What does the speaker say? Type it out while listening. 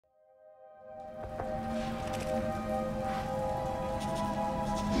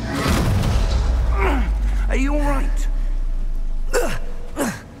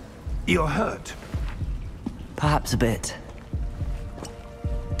You're hurt. Perhaps a bit.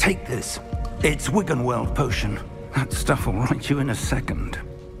 Take this. It's Wiggenweld potion. That stuff will right you in a second.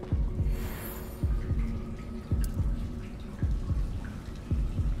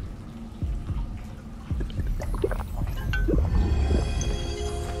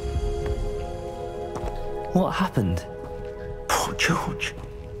 What happened? Poor George.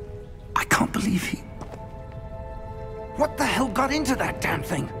 I can't believe he... What the hell got into that damn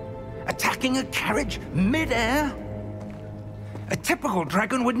thing? Attacking a carriage mid-air? A typical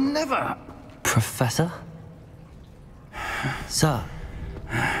dragon would never... Professor? Sir,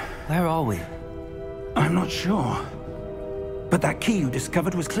 where are we? I'm not sure. But that key you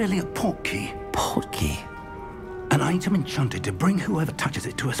discovered was clearly a port key. Port key? An item enchanted to bring whoever touches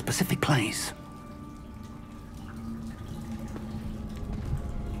it to a specific place.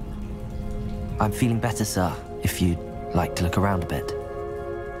 I'm feeling better, sir, if you'd like to look around a bit.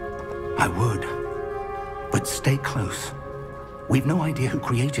 I would. But stay close. We've no idea who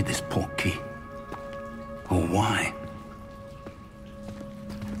created this port key. Or why.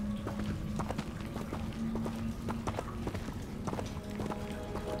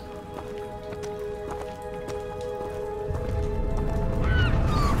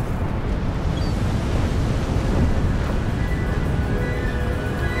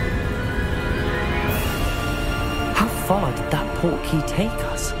 How far did that port key take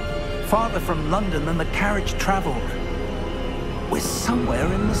us? Farther from London than the carriage traveled. We're somewhere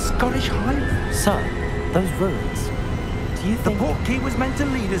in the Scottish Highlands. Sir, those ruins. Do you think... The port key was meant to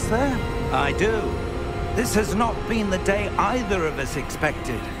lead us there? I do. This has not been the day either of us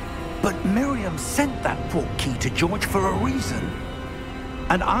expected. But Miriam sent that port key to George for a reason.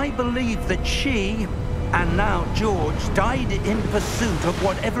 And I believe that she, and now George, died in pursuit of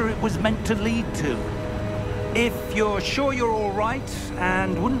whatever it was meant to lead to. If you're sure you're all right,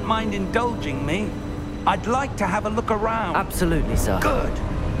 and wouldn't mind indulging me, I'd like to have a look around. Absolutely, sir. Good.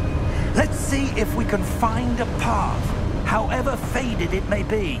 Let's see if we can find a path, however faded it may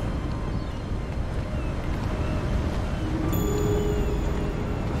be.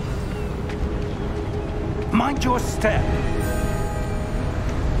 Mind your step.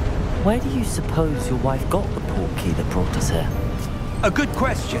 Where do you suppose your wife got the port key that brought us here? A good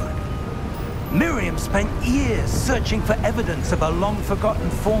question. Miriam spent years searching for evidence of a long-forgotten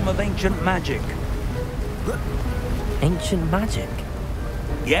form of ancient magic. Ancient magic?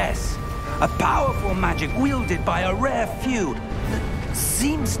 Yes, a powerful magic wielded by a rare few that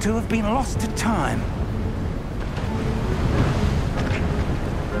seems to have been lost to time.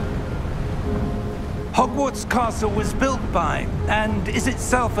 Hogwarts Castle was built by, and is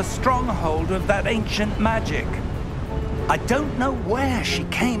itself a stronghold of that ancient magic. I don't know where she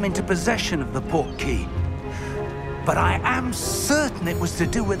came into possession of the port key, but I am certain it was to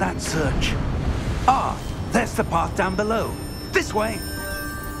do with that search. Ah, there's the path down below. This way.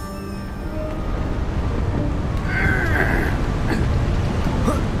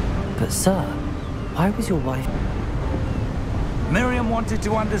 But sir, why was your wife... Miriam wanted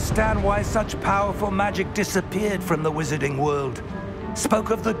to understand why such powerful magic disappeared from the wizarding world. Spoke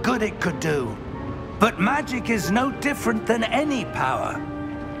of the good it could do. But magic is no different than any power.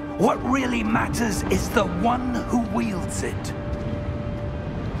 What really matters is the one who wields it.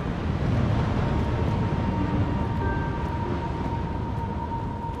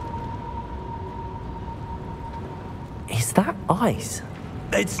 Is that ice?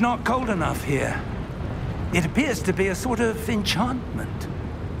 It's not cold enough here. It appears to be a sort of enchantment.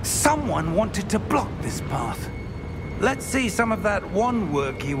 Someone wanted to block this path. Let's see some of that wand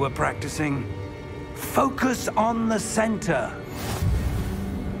work you were practicing. Focus on the center.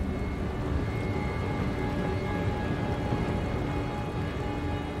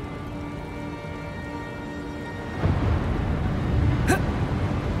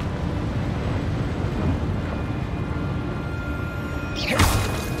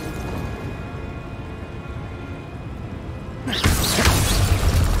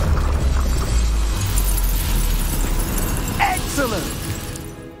 Excellent!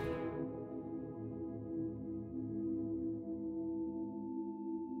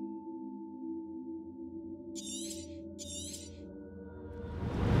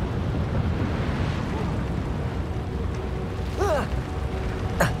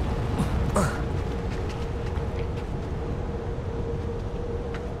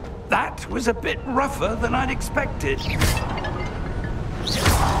 That was a bit rougher than I'd expected.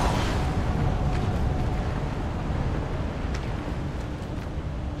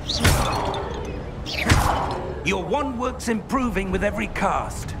 Your wand work's improving with every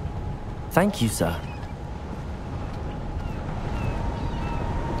cast. Thank you, sir.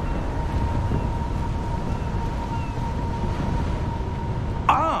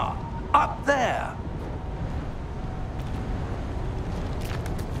 Up there!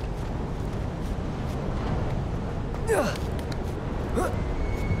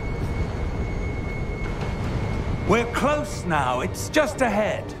 We're close now. It's just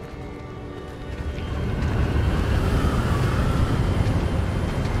ahead.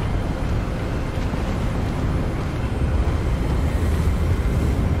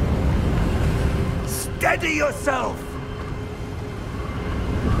 Steady yourself!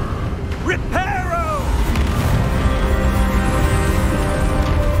 Reparo!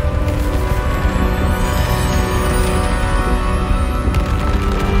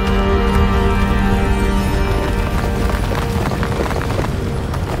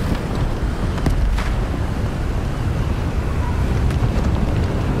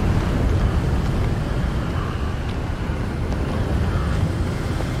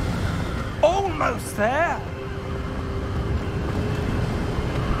 Almost there!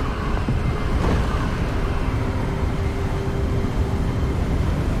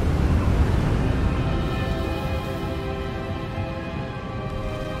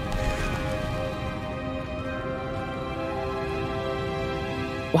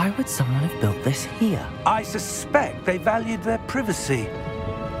 Why would someone have built this here? I suspect they valued their privacy.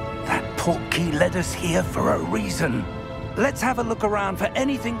 That portkey led us here for a reason. Let's have a look around for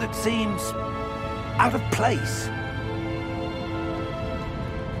anything that seems out of place.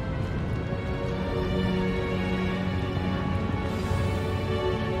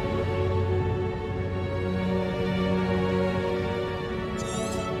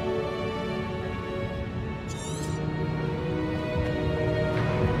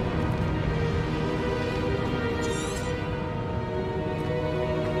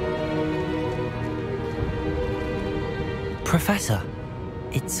 Professor,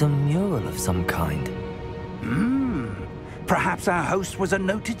 it's a mural of some kind. Perhaps our host was a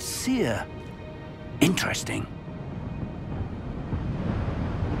noted seer. Interesting.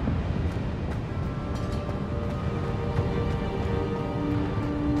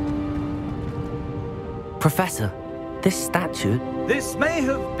 Professor, this statue... This may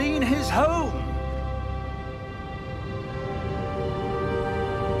have been his home.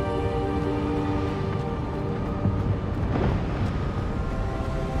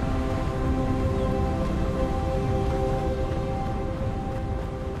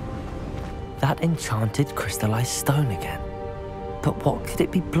 That enchanted crystallized stone again. But what could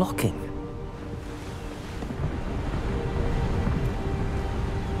it be blocking?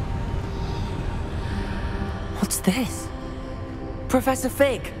 What's this? Professor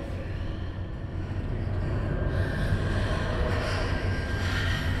Fig!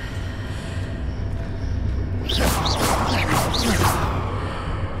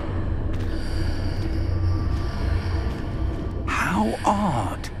 How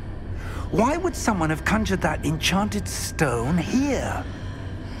odd. Why would someone have conjured that enchanted stone here?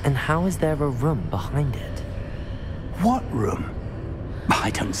 And how is there a room behind it? What room? I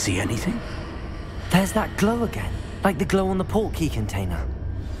don't see anything. There's that glow again, like the glow on the portkey container.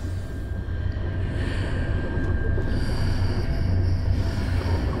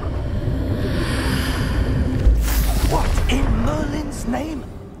 What in Merlin's name?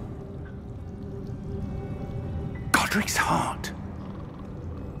 Godric's heart.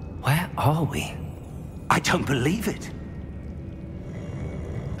 Where are we? I don't believe it.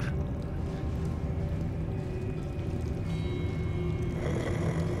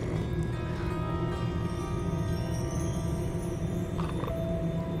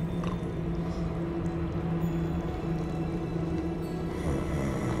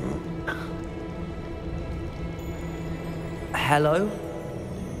 Hello?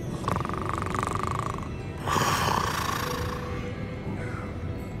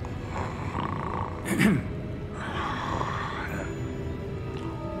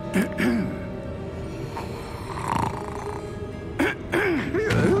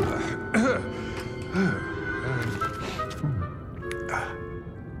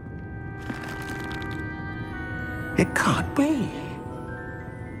 It can't be.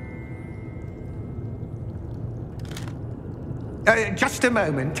 Just a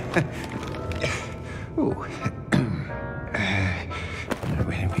moment. Ooh.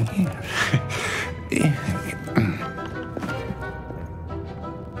 Where do we begin?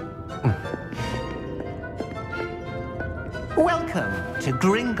 Welcome to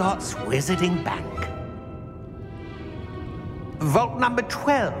Gringotts Wizarding Bank. Vault number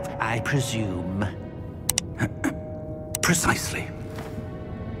 12, I presume. Precisely.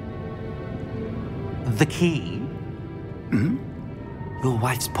 The key? Hmm? Your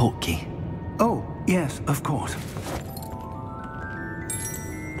wife's portkey. Oh, yes, of course.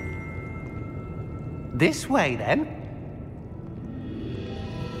 This way, then.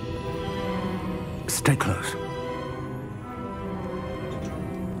 Stay close.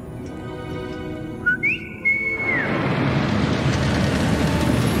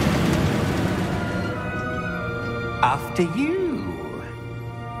 After you.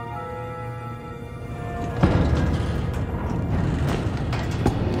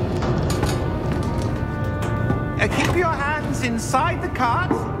 Keep your hands inside the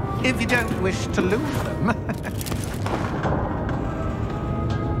cart if you don't wish to lose them.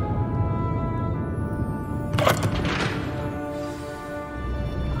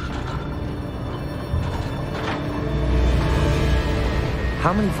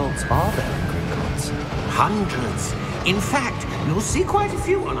 How many vaults are there in Gringotts? Hundreds. In fact, you'll see quite a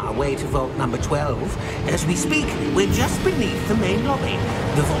few on our way to vault number 12. As we speak, we're just beneath the main lobby.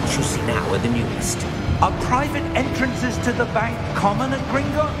 The vaults you see now are the newest. Are private entrances to the bank common at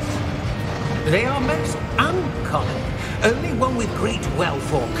Gringotts? They are most uncommon. Only one with great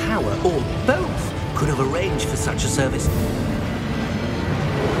wealth or power, or both, could have arranged for such a service.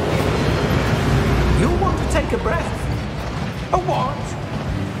 You'll want to take a breath. A what?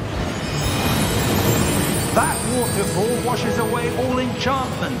 That waterfall washes away all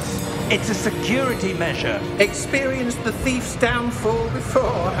enchantments. It's a security measure. Experienced the thief's downfall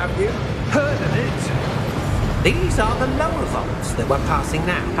before, have you? Heard of it? These are the lower vaults that we're passing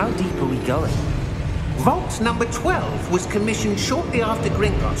now. How deep are we going? Vault number 12 was commissioned shortly after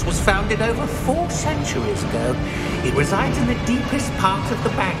Gringotts was founded over 4 centuries ago. It resides in the deepest part of the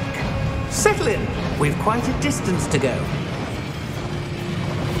bank. Settle in. We've quite a distance to go.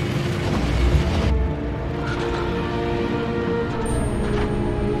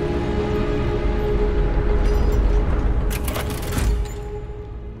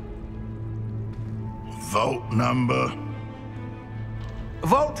 Vault number?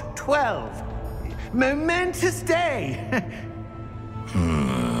 Vault 12. Momentous day.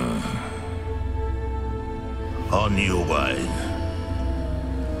 On your way.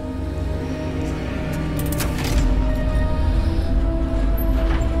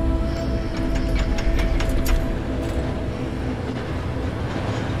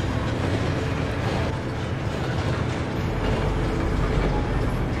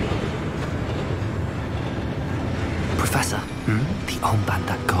 Professor, the armband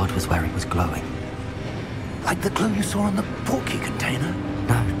that guard was wearing was glowing. Like the glow you saw on the portkey container?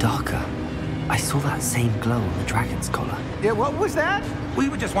 No, darker. I saw that same glow on the dragon's collar. Yeah, what was that? We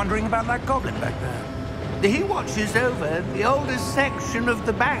were just wondering about that goblin back there. He watches over the oldest section of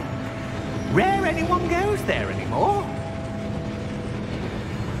the bank. Rare anyone goes there anymore.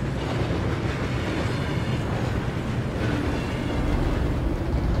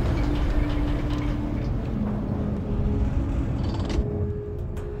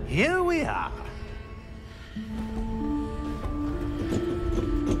 Here we are.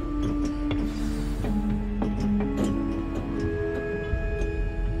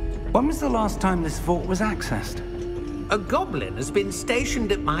 When was the last time this vault was accessed? A goblin has been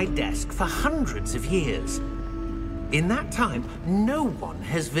stationed at my desk for hundreds of years. In that time, no one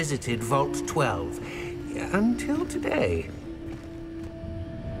has visited Vault 12 until today.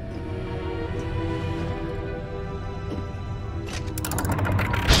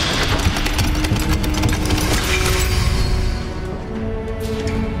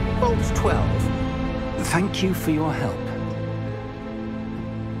 Vault 12. Thank you for your help.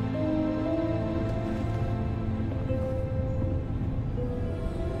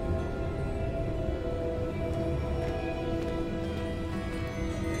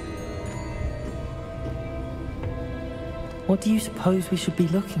 What do you suppose we should be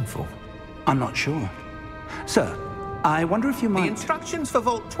looking for? I'm not sure. Sir, I wonder if you might... The instructions for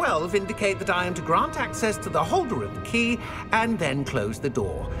Vault 12 indicate that I am to grant access to the holder of the key and then close the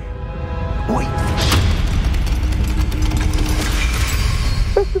door. Wait!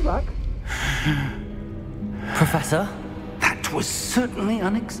 Best of luck. Professor? That was certainly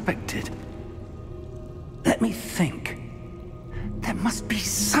unexpected. Let me think. There must be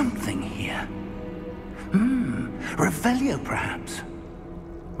something here. Revelio, perhaps?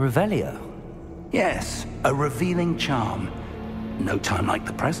 Revelio? Yes, a revealing charm. No time like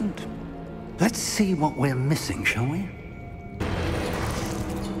the present. Let's see what we're missing, shall we?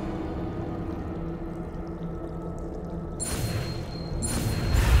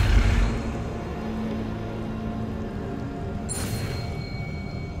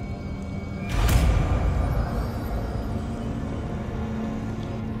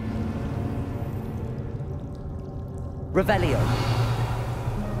 Revelio.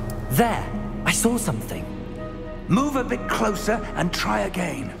 There! I saw something. Move a bit closer and try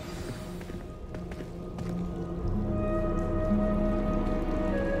again.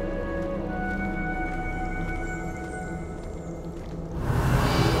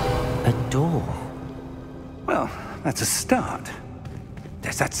 That's a start.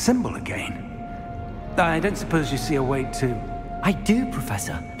 There's that symbol again. I don't suppose you see a way to... I do,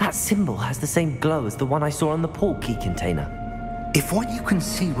 Professor. That symbol has the same glow as the one I saw on the portkey container. If what you can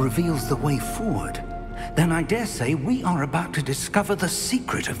see reveals the way forward, then I dare say we are about to discover the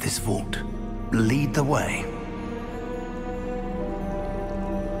secret of this vault. Lead the way.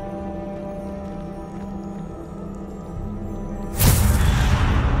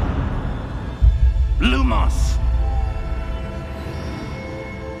 Lumos!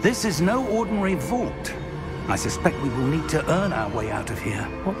 This is no ordinary vault. I suspect we will need to earn our way out of here.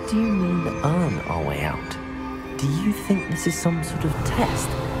 What do you mean, earn our way out? Do you think this is some sort of test?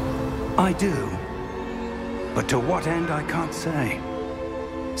 I do. But to what end, I can't say.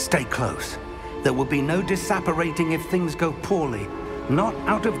 Stay close. There will be no disapparating if things go poorly. Not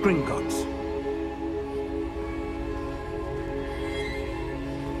out of Gringotts.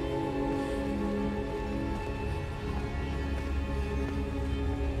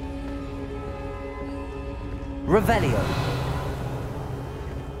 Revelio.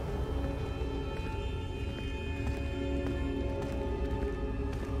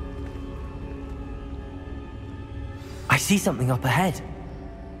 I see something up ahead.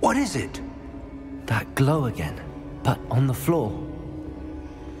 What is it? That glow again, but on the floor.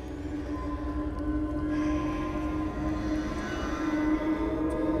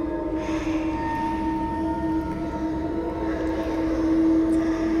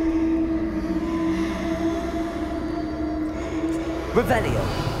 Revelio.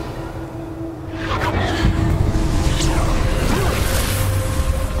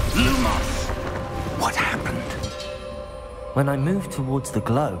 Lumos! What happened? When I moved towards the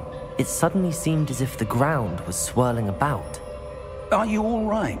glow, it suddenly seemed as if the ground was swirling about. Are you all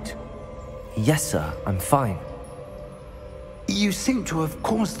right? Yes, sir, I'm fine. You seem to have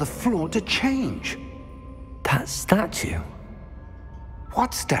caused the floor to change. That statue?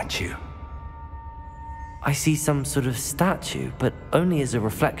 What statue? I see some sort of statue, but only as a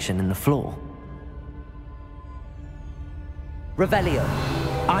reflection in the floor. Revelio.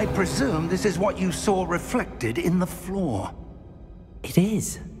 I presume this is what you saw reflected in the floor. It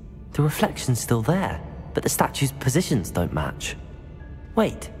is. The reflection's still there, but the statue's positions don't match.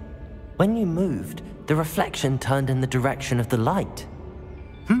 Wait. When you moved, the reflection turned in the direction of the light.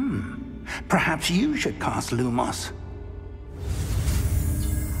 Perhaps you should cast Lumos.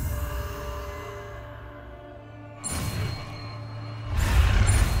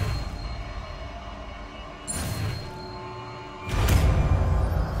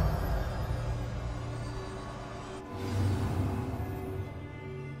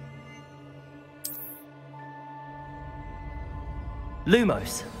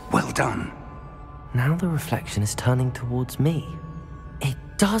 Lumos. Well done. Now the reflection is turning towards me. It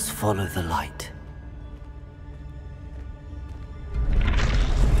does follow the light.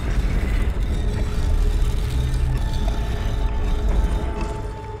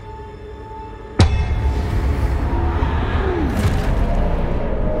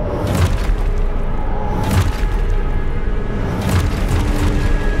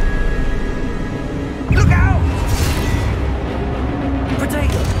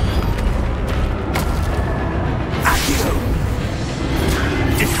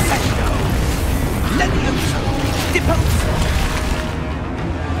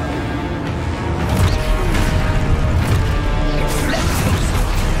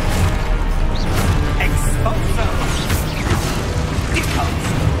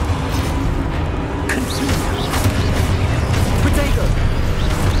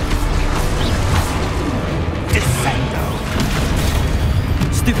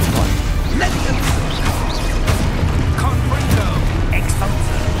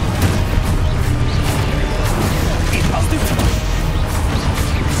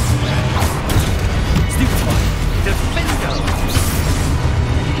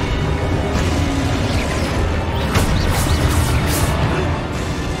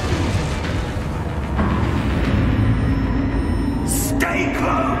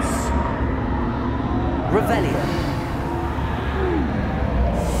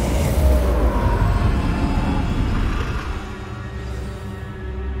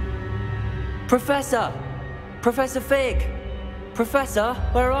 Professor! Professor Fig! Professor,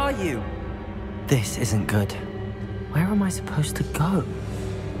 where are you? This isn't good. Where am I supposed to go?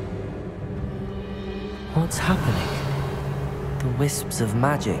 What's happening? The wisps of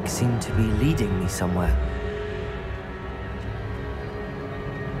magic seem to be leading me somewhere.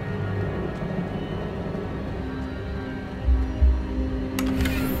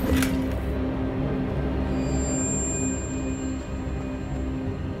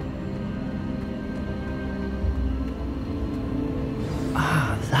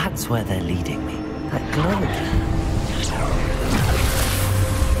 That's where they're leading me. That glow again.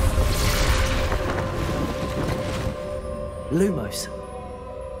 Lumos.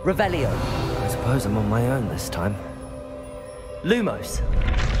 Revelio. I suppose I'm on my own this time. Lumos.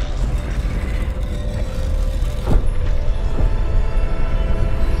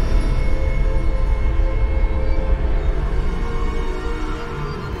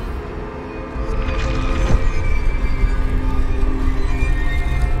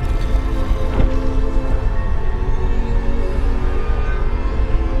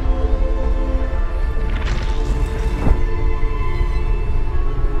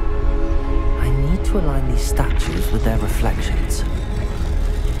 Statues with their reflections.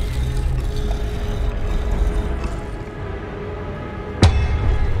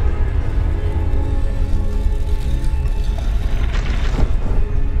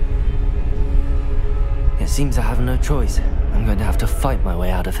 It seems I have no choice. I'm going to have to fight my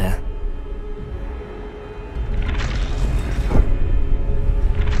way out of here.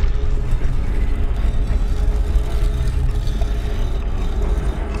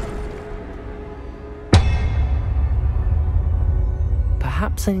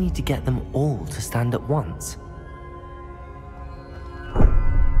 Perhaps I need to get them all to stand at once.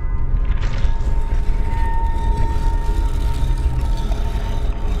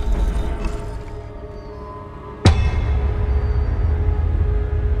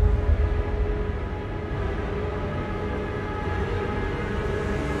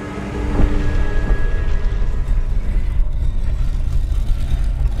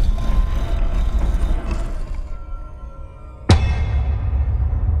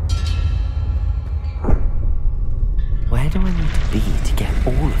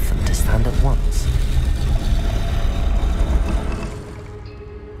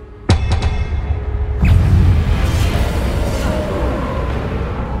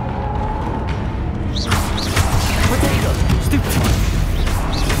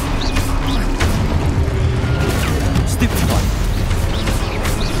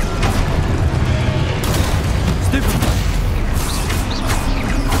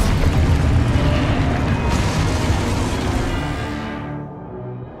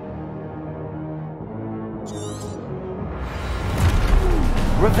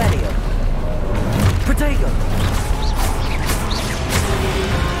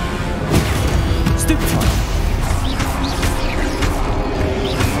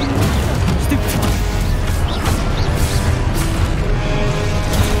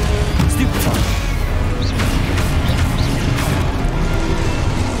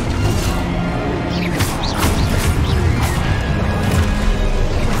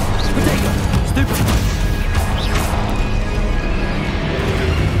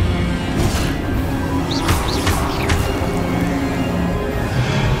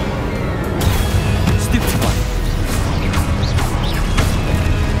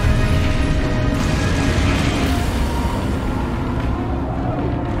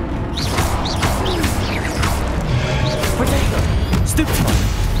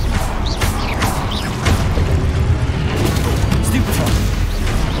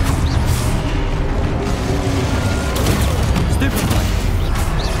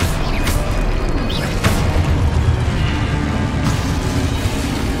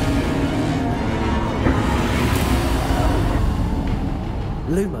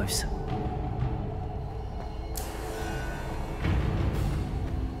 Lumos.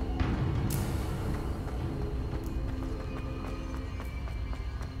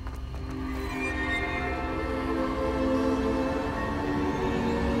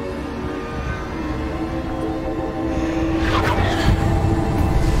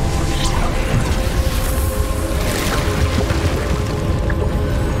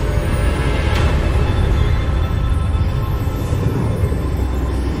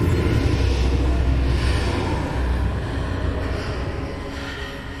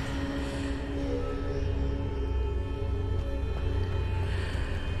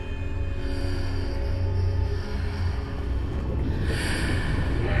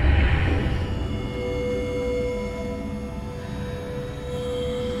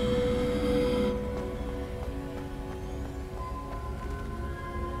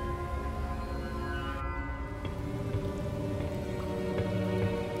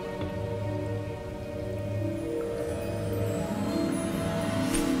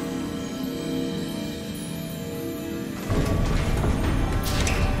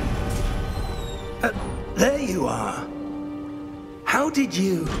 There you are. How did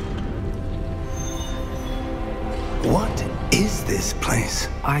you... What is this place?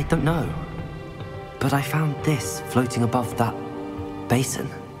 I don't know. But I found this floating above that basin.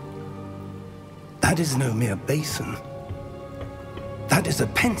 That is no mere basin. That is a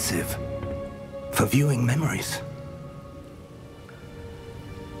pensive for viewing memories.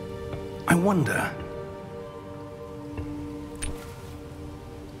 I wonder...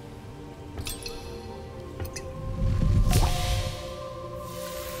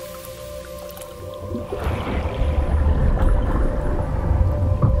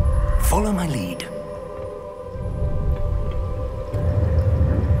 Follow my lead.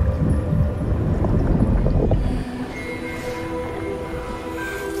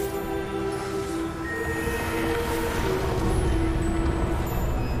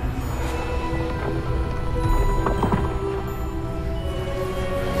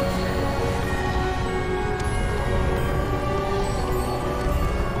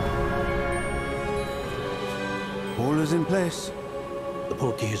 All is in place. The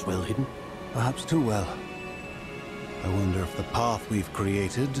portkey is well hidden? Perhaps too well. I wonder if the path we've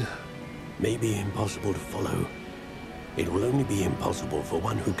created... may be impossible to follow. It will only be impossible for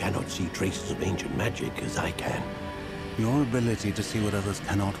one who cannot see traces of ancient magic as I can. Your ability to see what others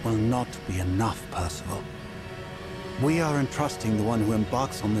cannot will not be enough, Percival. We are entrusting the one who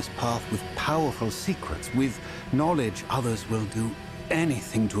embarks on this path with powerful secrets, with knowledge others will do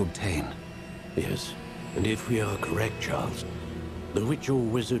anything to obtain. Yes, and if we are correct, Charles, the witch or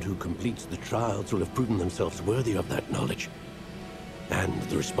wizard who completes the trials will have proven themselves worthy of that knowledge, and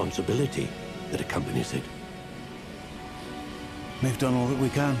the responsibility that accompanies it. We've done all that we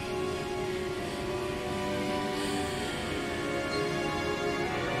can.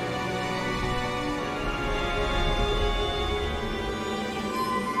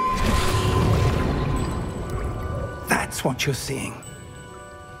 That's what you're seeing.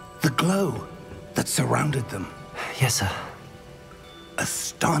 The glow that surrounded them. Yes, sir.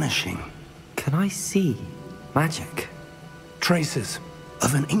 Astonishing. Can I see magic? Traces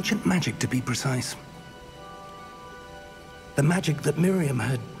of an ancient magic, to be precise. The magic that Miriam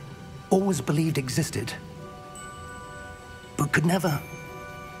had always believed existed, but could never.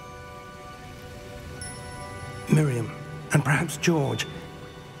 Miriam, and perhaps George,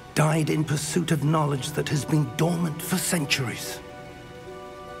 died in pursuit of knowledge that has been dormant for centuries.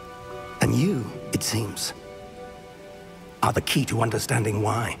 And you, it seems, are the key to understanding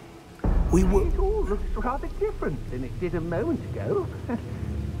why. We were... It all looks rather different than it did a moment ago.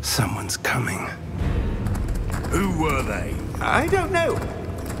 Someone's coming. Who were they? I don't know.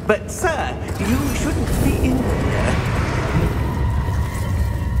 But, sir, you shouldn't be in here.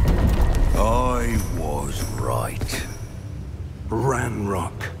 I was right.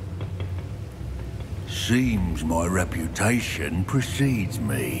 Ranrok. Seems my reputation precedes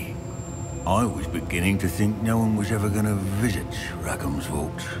me. I was beginning to think no one was ever going to visit Rackham's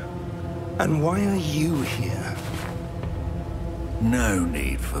vault. And why are you here? No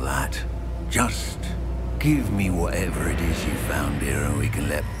need for that. Just give me whatever it is you found here and we can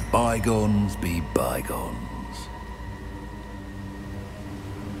let bygones be bygones.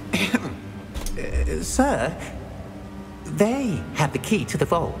 Sir, they have the key to the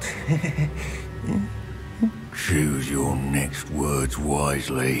vault. Choose your next words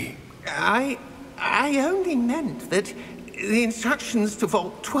wisely. I only meant that the instructions to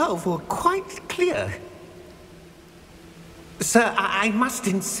Vault 12 were quite clear. Sir, I must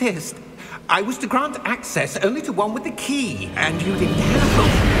insist. I was to grant access only to one with the key, and you didn't have...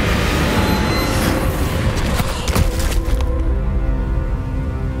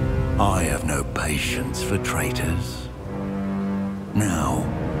 I have no patience for traitors. Now,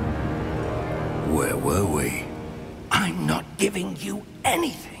 where were we? I'm not giving you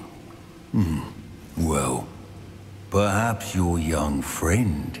anything. Well, perhaps your young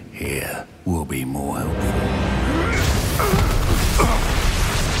friend here will be more helpful.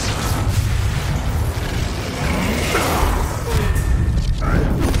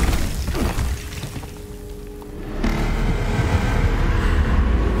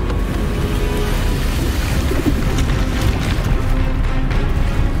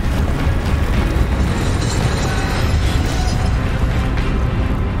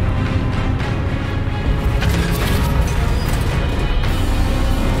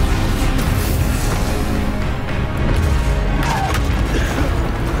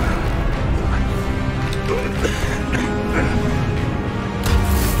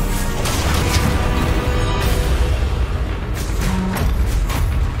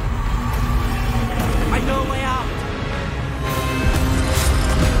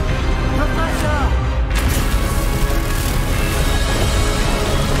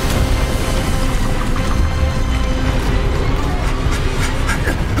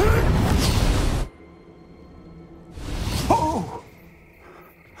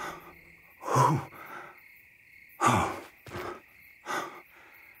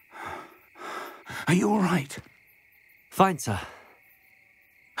 Are you all right? Fine, sir.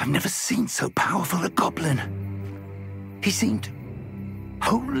 I've never seen so powerful a goblin. He seemed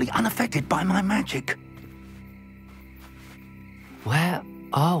wholly unaffected by my magic. Where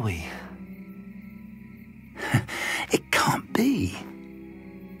are we? It can't be.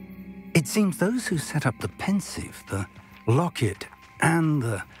 It seems those who set up the pensive, the locket, and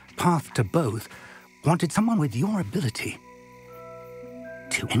the path to both wanted someone with your ability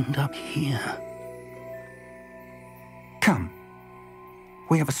to end up here. Come.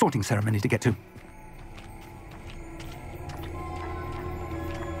 We have a sorting ceremony to get to.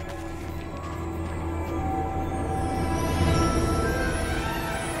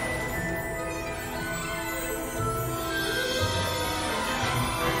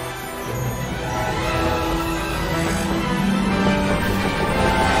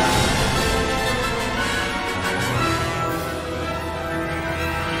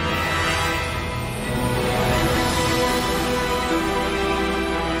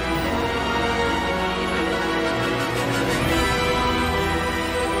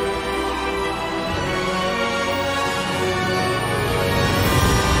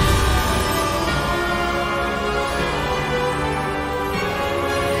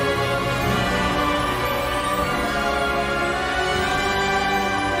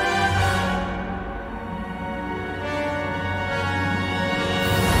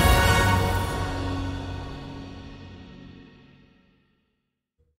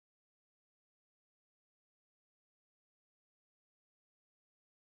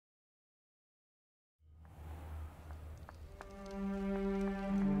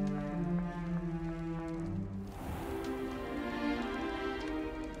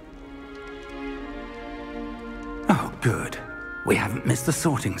 Oh, good. We haven't missed the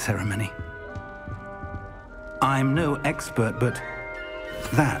sorting ceremony. I'm no expert, but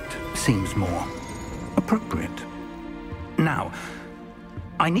that seems more appropriate. Now,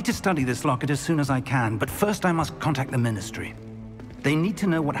 I need to study this locket as soon as I can, but first I must contact the Ministry. They need to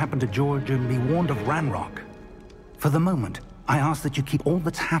know what happened to George and be warned of Ranrok. For the moment, I ask that you keep all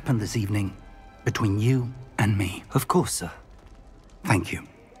that's happened this evening between you and me. Of course, sir. Thank you.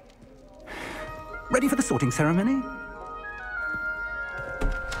 Ready for the sorting ceremony?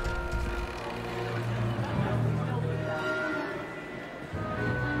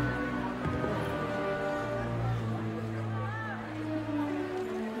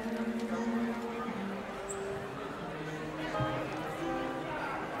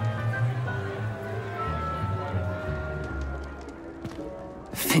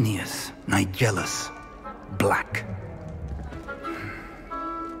 Phineas Nigellus Black.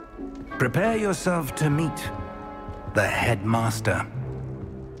 Prepare yourself to meet the headmaster.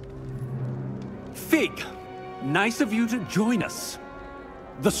 Fig, nice of you to join us.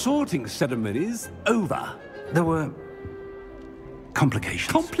 The sorting ceremony's over. There were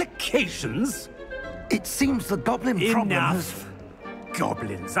complications. Complications? It seems the goblin problem has... Enough!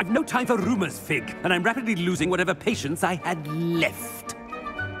 Goblins. I've no time for rumors, Fig, and I'm rapidly losing whatever patience I had left.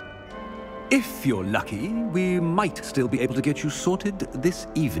 If you're lucky, we might still be able to get you sorted this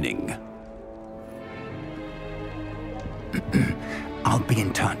evening. I'll be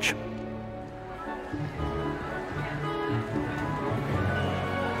in touch.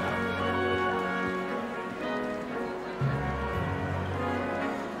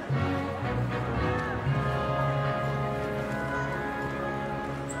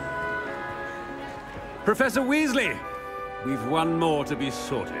 Professor Weasley, we've one more to be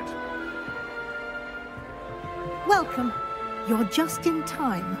sorted. Welcome. You're just in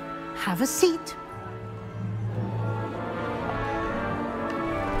time. Have a seat.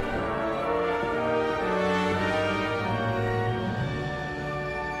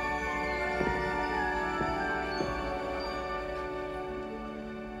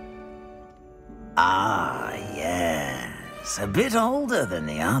 Ah, yes. A bit older than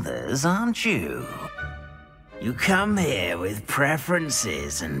the others, aren't you? You come here with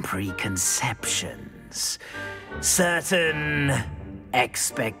preferences and preconceptions. Certain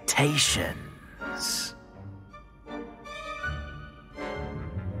expectations.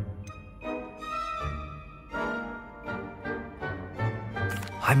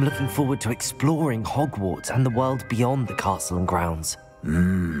 I'm looking forward to exploring Hogwarts and the world beyond the castle and grounds.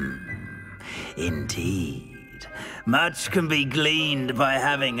 Indeed. Much can be gleaned by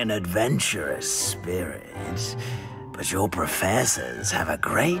having an adventurous spirit, but your professors have a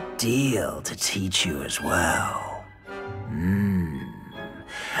great deal to teach you as well.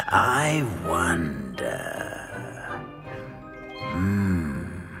 I wonder...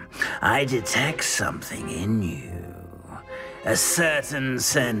 I detect something in you. A certain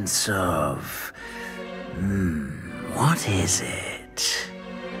sense of What is it?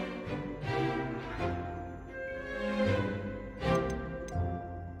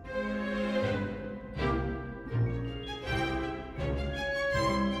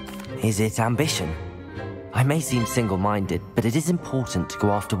 Is it ambition? I may seem single-minded, but it is important to go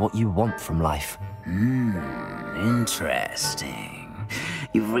after what you want from life. Interesting.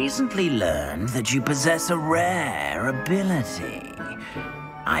 You've recently learned that you possess a rare ability.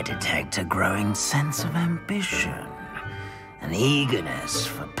 I detect a growing sense of ambition, an eagerness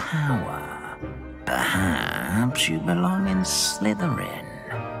for power. Perhaps you belong in Slytherin.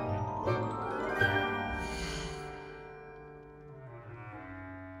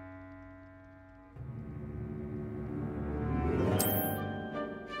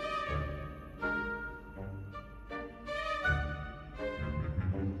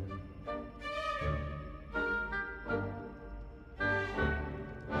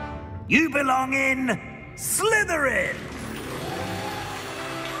 You belong in Slytherin!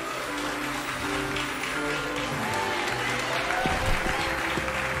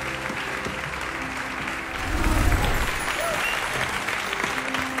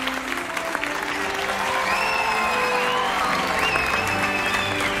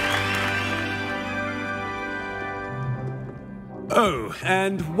 Oh,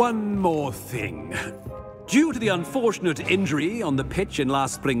 and one more thing. Due to the unfortunate injury on the pitch in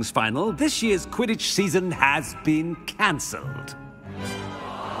last spring's final, this year's Quidditch season has been cancelled.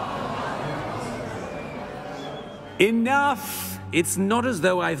 Enough! It's not as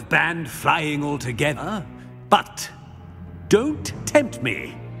though I've banned flying altogether, but don't tempt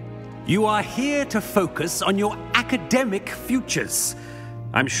me. You are here to focus on your academic futures.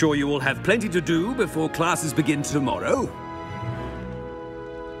 I'm sure you will have plenty to do before classes begin tomorrow.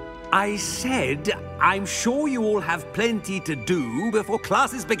 I said, I'm sure you all have plenty to do before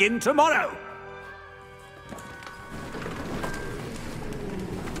classes begin tomorrow.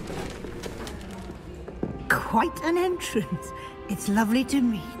 Quite an entrance. It's lovely to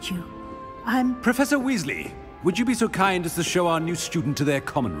meet you. Professor Weasley, would you be so kind as to show our new student to their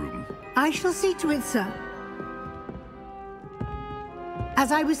common room? I shall see to it, sir.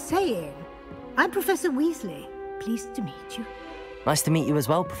 As I was saying, I'm Professor Weasley. Pleased to meet you. Nice to meet you as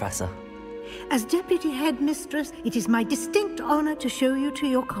well, Professor. As Deputy Headmistress, it is my distinct honor to show you to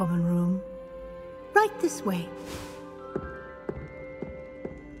your common room. Right this way.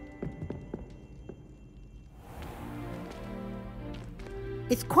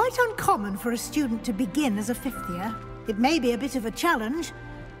 It's quite uncommon for a student to begin as a fifth year. It may be a bit of a challenge,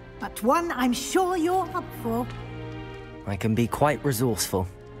 but one I'm sure you're up for. I can be quite resourceful.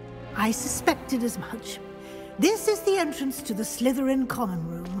 I suspected as much. This is the entrance to the Slytherin common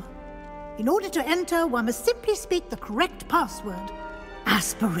room. In order to enter, one must simply speak the correct password.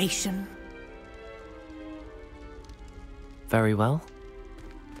 Aspiration. Very well.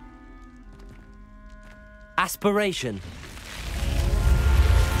 Aspiration.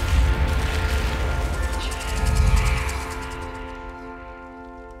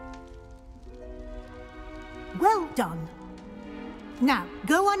 Well done. Now,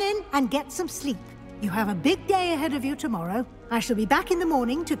 go on in and get some sleep. You have a big day ahead of you tomorrow. I shall be back in the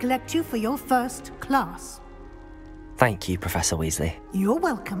morning to collect you for your first class. Thank you, Professor Weasley. You're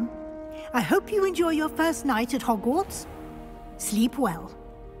welcome. I hope you enjoy your first night at Hogwarts. Sleep well.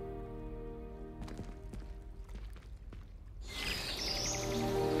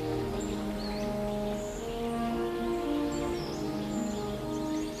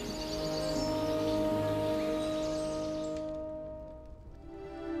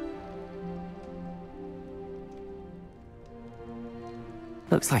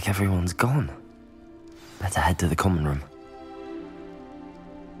 Looks like everyone's gone. Better head to the common room.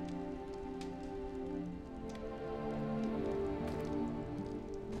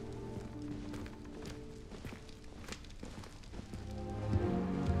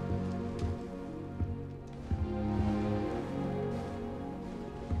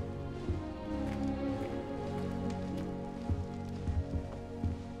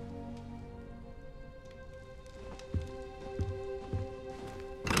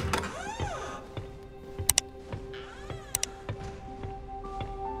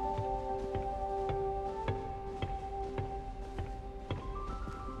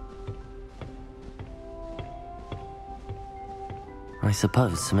 I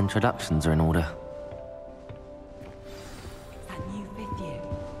suppose some introductions are in order. That new fifth year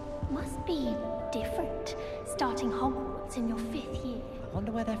must be different, starting Hogwarts in your fifth year. I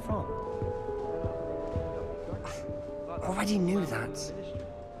wonder where they're from. Already knew that.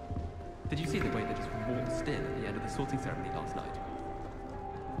 Did you see the way they just waltzed in at the end of the sorting ceremony last night?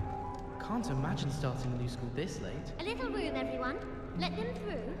 can't imagine starting a new school this late. A little room, everyone. Let them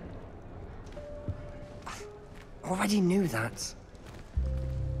through. Already knew that.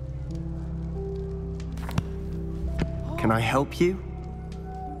 Can I help you?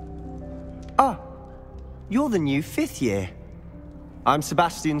 Ah, you're the new 5th year. I'm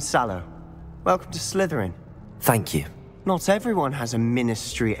Sebastian Sallow. Welcome to Slytherin. Thank you. Not everyone has a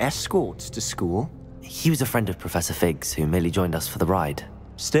ministry escort to school. He was a friend of Professor Fig's who merely joined us for the ride.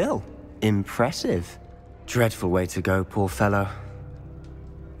 Still, impressive. Dreadful way to go, poor fellow.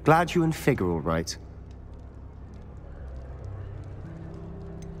 Glad you and Fig are all right.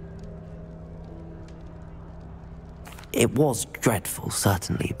 It was dreadful,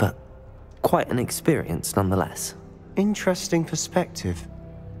 certainly, but quite an experience nonetheless. Interesting perspective.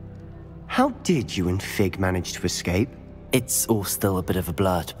 How did you and Fig manage to escape? It's all still a bit of a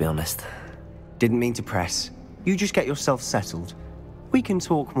blur, to be honest. Didn't mean to press. You just get yourself settled. We can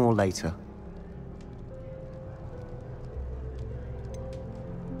talk more later.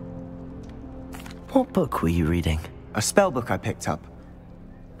 What book were you reading? A spellbook I picked up.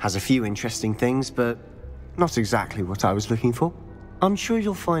 Has a few interesting things, but not exactly what I was looking for. I'm sure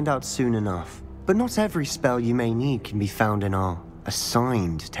you'll find out soon enough. But not every spell you may need can be found in our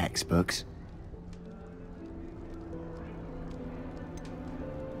assigned textbooks.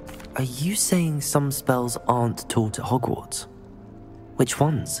 Are you saying some spells aren't taught at Hogwarts? Which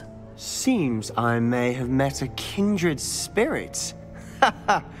ones? Seems I may have met a kindred spirit.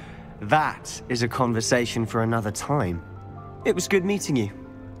 That is a conversation for another time. It was good meeting you.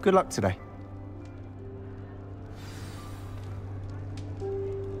 Good luck today.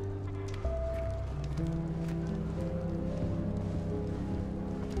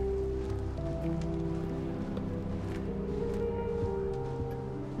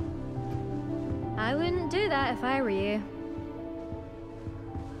 I wouldn't do that if I were you.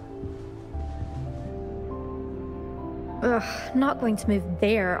 Ugh, not going to move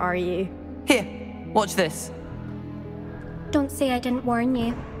there, are you? Here, watch this. Don't say I didn't warn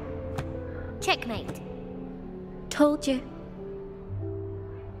you. Checkmate. Told you.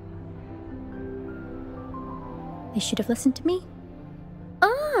 They should have listened to me.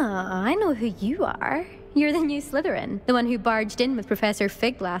 Ah, I know who you are. You're the new Slytherin, the one who barged in with Professor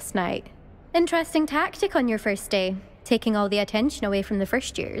Fig last night. Interesting tactic on your first day, taking all the attention away from the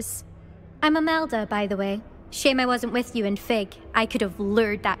first years. I'm Imelda, by the way. Shame I wasn't with you in Fig. I could have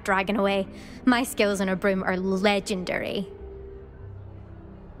lured that dragon away. My skills on a broom are legendary.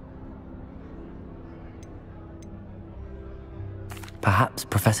 Perhaps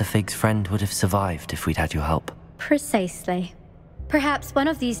Professor Fig's friend would have survived if we'd had your help. Precisely. Perhaps one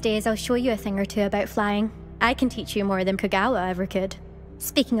of these days I'll show you a thing or two about flying. I can teach you more than Kogawa ever could.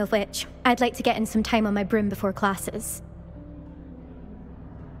 Speaking of which, I'd like to get in some time on my broom before classes.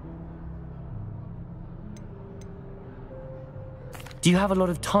 Do you have a lot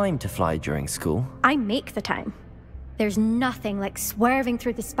of time to fly during school? I make the time. There's nothing like swerving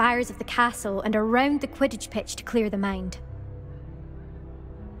through the spires of the castle and around the Quidditch pitch to clear the mind.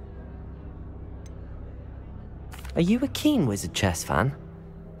 Are you a keen Wizard chess fan?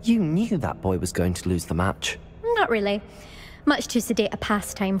 You knew that boy was going to lose the match. Not really. Much too sedate a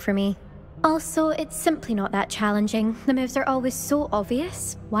pastime for me. Also, it's simply not that challenging. The moves are always so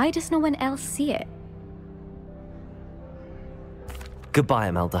obvious. Why does no one else see it? Goodbye,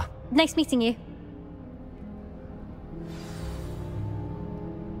 Imelda. Nice meeting you.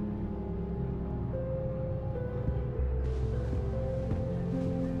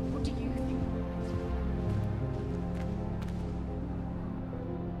 What do you think?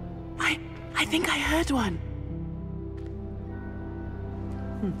 I think I heard one.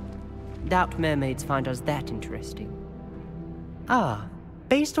 Doubt mermaids find us that interesting. Ah,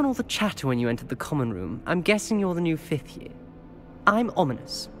 based on all the chatter when you entered the common room, I'm guessing you're the new 5th year. I'm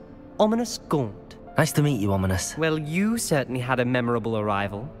Ominous. Ominous Gaunt. Nice to meet you, Ominous. Well, you certainly had a memorable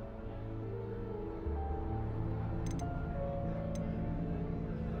arrival.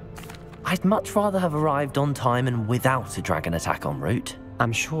 I'd much rather have arrived on time and without a dragon attack en route.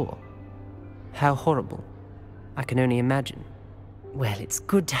 I'm sure. How horrible. I can only imagine. Well, it's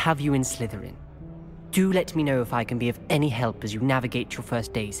good to have you in Slytherin. Do let me know if I can be of any help as you navigate your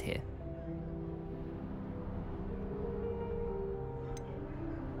first days here.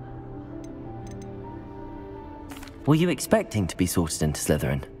 Were you expecting to be sorted into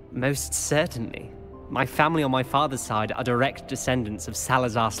Slytherin? Most certainly. My family on my father's side are direct descendants of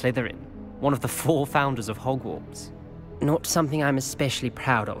Salazar Slytherin, one of the 4 founders of Hogwarts. Not something I'm especially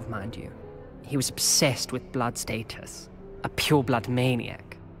proud of, mind you. He was obsessed with blood status, a pure-blood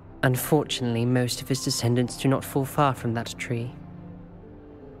maniac. Unfortunately, most of his descendants do not fall far from that tree.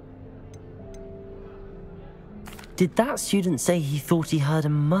 Did that student say he thought he heard a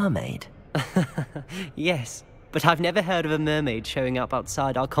mermaid? Yes, but I've never heard of a mermaid showing up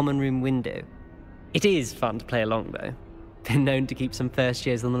outside our common room window. It is fun to play along, though. Been known to keep some first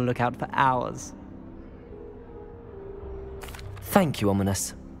years on the lookout for hours. Thank you,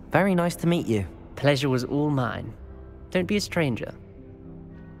 Ominous. Very nice to meet you. Pleasure was all mine. Don't be a stranger.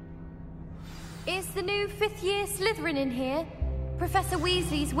 Is the new 5th year Slytherin in here? Professor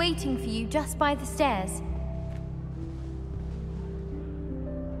Weasley's waiting for you just by the stairs.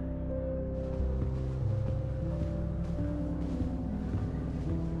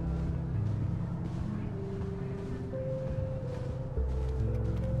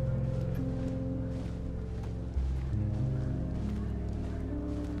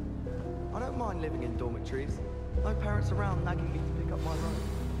 I don't mind living in dormitories. No parents around nagging me to pick up my robe.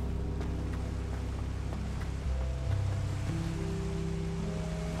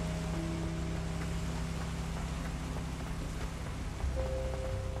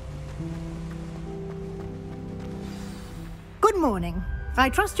 Good morning. I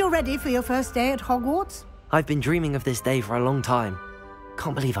trust you're ready for your first day at Hogwarts? I've been dreaming of this day for a long time.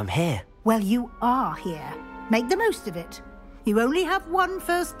 Can't believe I'm here. Well, you are here. Make the most of it. You only have one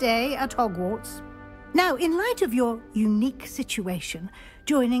first day at Hogwarts. Now, in light of your unique situation,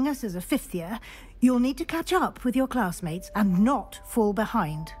 joining us as a 5th year, you'll need to catch up with your classmates and not fall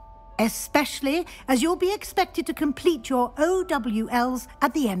behind. Especially as you'll be expected to complete your OWLs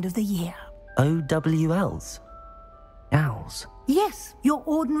at the end of the year. OWLs? Owls? Yes, your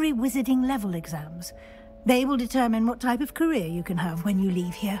ordinary wizarding level exams. They will determine what type of career you can have when you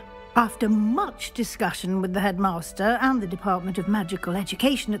leave here. After much discussion with the headmaster and the Department of Magical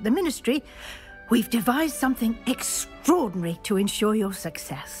Education at the Ministry, we've devised something extraordinary to ensure your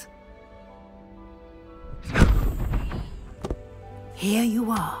success. Here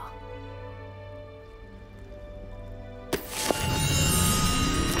you are.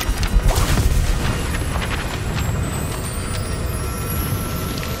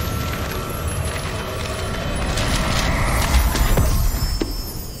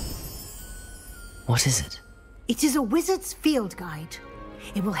 What is it? It is a wizard's field guide.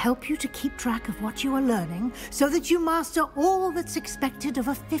 It will help you to keep track of what you are learning so that you master all that's expected of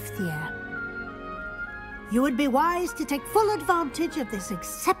a 5th year. You would be wise to take full advantage of this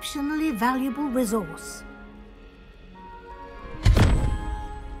exceptionally valuable resource.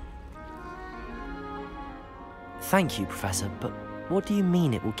 Thank you, Professor, but what do you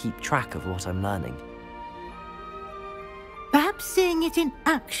mean it will keep track of what I'm learning? Perhaps seeing it in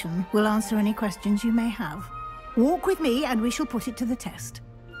action will answer any questions you may have. Walk with me and we shall put it to the test.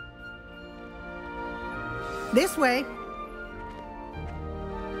 This way.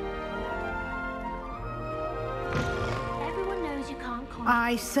 Everyone knows you can't conjure.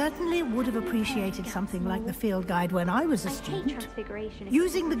 I certainly would have appreciated something like the field guide when I was a student.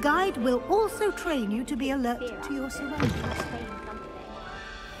 Using the guide will also train you to be alert to your surroundings.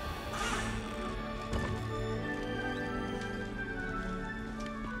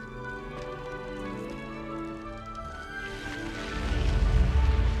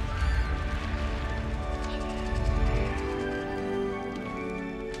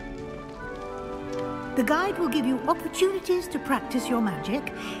 The guide will give you opportunities to practice your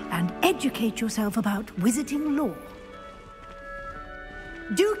magic and educate yourself about wizarding lore.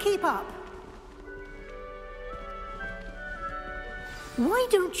 Do keep up! Why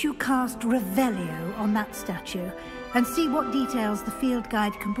don't you cast Revelio on that statue and see what details the field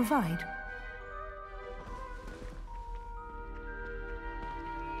guide can provide?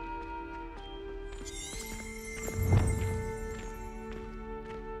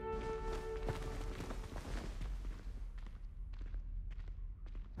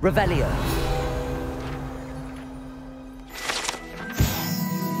 Revelio.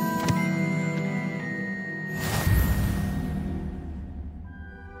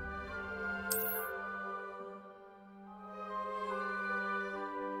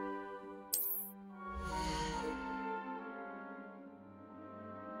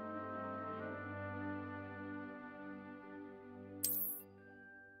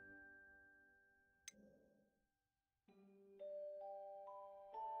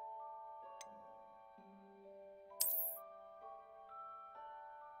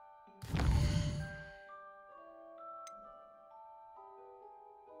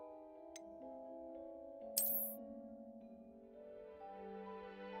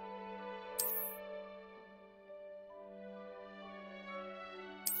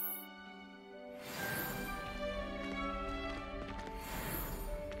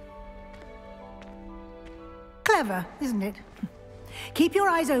 Clever, isn't it? Keep your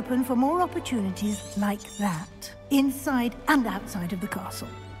eyes open for more opportunities like that, inside and outside of the castle.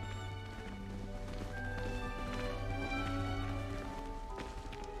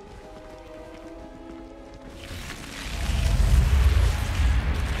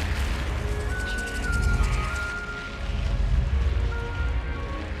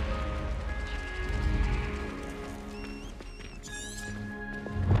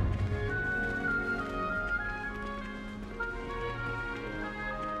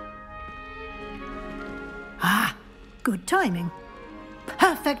 Good timing.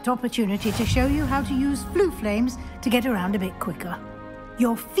 Perfect opportunity to show you how to use flue flames to get around a bit quicker.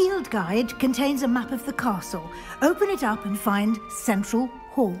 Your field guide contains a map of the castle. Open it up and find Central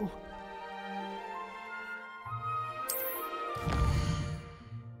Hall.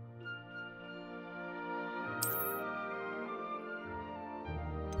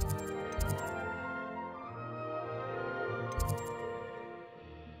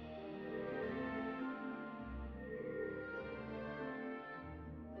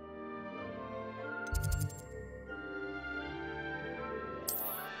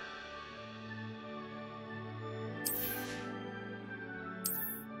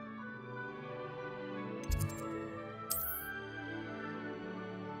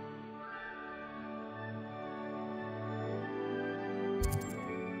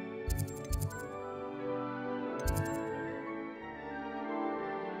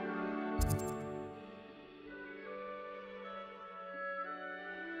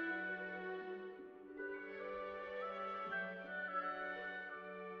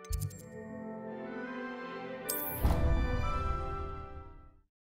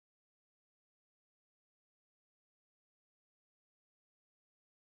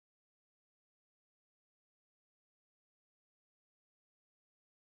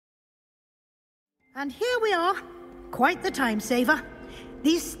 And here we are. Quite the time saver.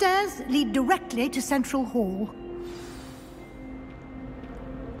 These stairs lead directly to Central Hall.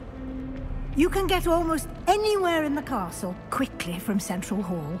 You can get almost anywhere in the castle quickly from Central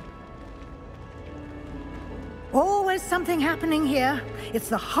Hall. Always something happening here. It's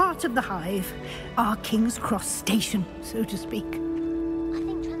the heart of the hive. Our King's Cross station, so to speak. I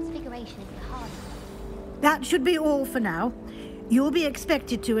think transfiguration is the hardest. That should be all for now. You'll be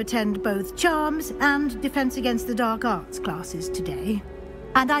expected to attend both Charms and Defense Against the Dark Arts classes today.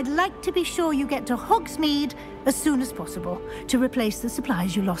 And I'd like to be sure you get to Hogsmeade as soon as possible to replace the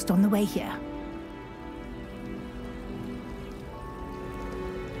supplies you lost on the way here.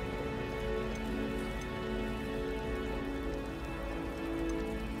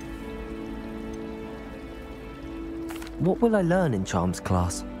 What will I learn in Charms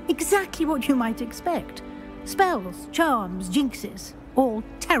class? Exactly what you might expect. Spells, charms, jinxes, all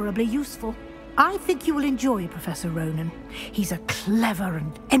terribly useful. I think you will enjoy Professor Ronan. He's a clever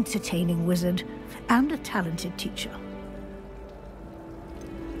and entertaining wizard, and a talented teacher.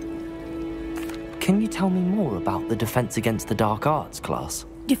 Can you tell me more about the Defense Against the Dark Arts class?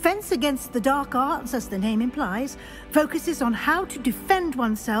 Defense Against the Dark Arts, as the name implies, focuses on how to defend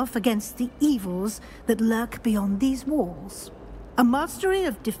oneself against the evils that lurk beyond these walls. A mastery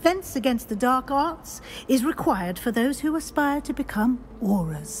of Defense Against the Dark Arts is required for those who aspire to become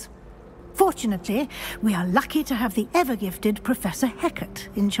Aurors. Fortunately, we are lucky to have the ever-gifted Professor Heckert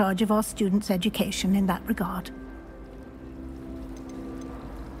in charge of our students' education in that regard.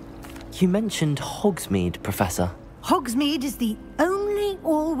 You mentioned Hogsmeade, Professor. Hogsmeade is the only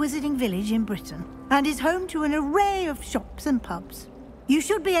all-wizarding village in Britain, and is home to an array of shops and pubs. You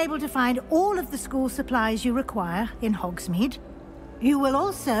should be able to find all of the school supplies you require in Hogsmeade. You will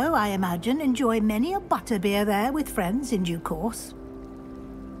also, I imagine, enjoy many a butterbeer there with friends in due course.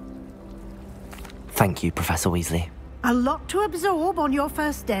 Thank you, Professor Weasley. A lot to absorb on your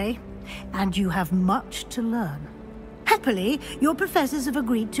first day, and you have much to learn. Happily, your professors have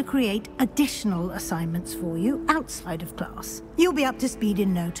agreed to create additional assignments for you outside of class. You'll be up to speed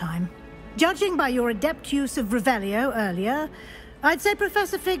in no time. Judging by your adept use of Revelio earlier, I'd say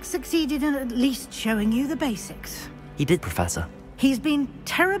Professor Fig succeeded in at least showing you the basics. He did, Professor. He's been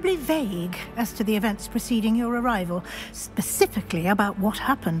terribly vague as to the events preceding your arrival, specifically about what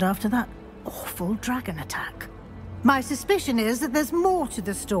happened after that awful dragon attack. My suspicion is that there's more to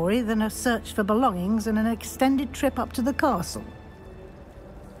the story than a search for belongings and an extended trip up to the castle.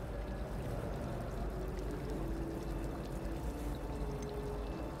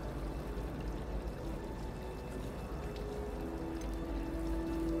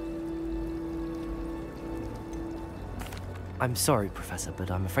 I'm sorry, Professor,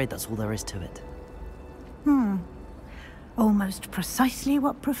 but I'm afraid that's all there is to it. Almost precisely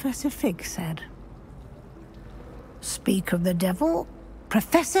what Professor Fig said. Speak of the devil.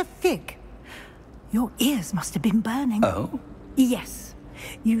 Professor Fig. Your ears must have been burning. Oh? Yes.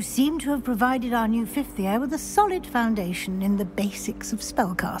 You seem to have provided our new fifth year with a solid foundation in the basics of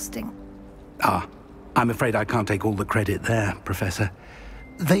spellcasting. Ah, I'm afraid I can't take all the credit there, Professor.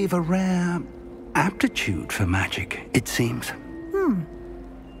 They've a rare aptitude for magic, it seems.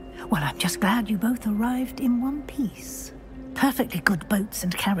 Well, I'm just glad you both arrived in one piece. Perfectly good boats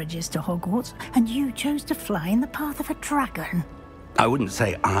and carriages to Hogwarts, and you chose to fly in the path of a dragon. I wouldn't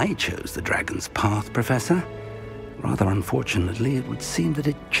say I chose the dragon's path, Professor. Rather unfortunately, it would seem that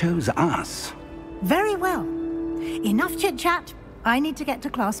it chose us. Very well. Enough chit-chat. I need to get to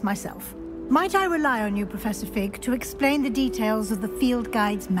class myself. Might I rely on you, Professor Fig, to explain the details of the field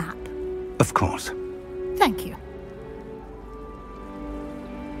guide's map? Of course. Thank you.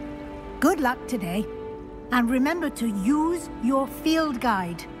 Good luck today. And remember to use your field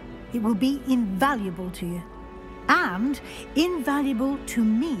guide. It will be invaluable to you. And invaluable to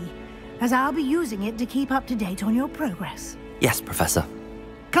me, as I'll be using it to keep up to date on your progress. Yes, Professor.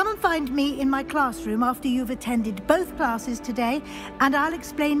 Come and find me in my classroom after you've attended both classes today, and I'll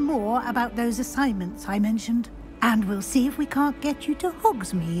explain more about those assignments I mentioned. And we'll see if we can't get you to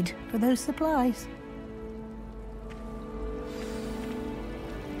Hogsmeade for those supplies.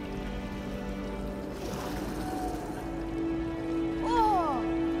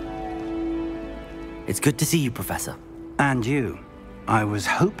 It's good to see you, Professor. And you. I was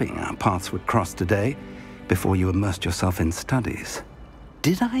hoping our paths would cross today, before you immersed yourself in studies.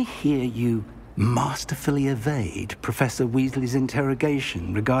 Did I hear you masterfully evade Professor Weasley's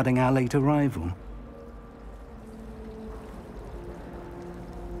interrogation regarding our late arrival?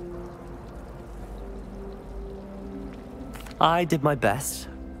 I did my best,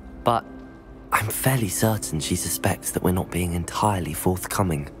 but I'm fairly certain she suspects that we're not being entirely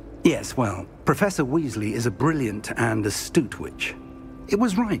forthcoming. Yes, well, Professor Weasley is a brilliant and astute witch. It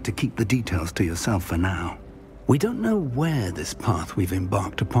was right to keep the details to yourself for now. We don't know where this path we've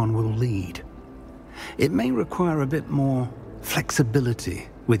embarked upon will lead. It may require a bit more flexibility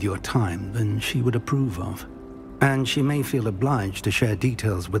with your time than she would approve of. And she may feel obliged to share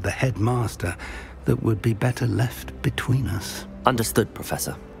details with the headmaster that would be better left between us. Understood,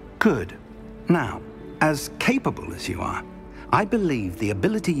 Professor. Good. Now, as capable as you are, I believe the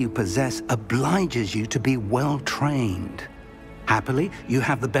ability you possess obliges you to be well-trained. Happily, you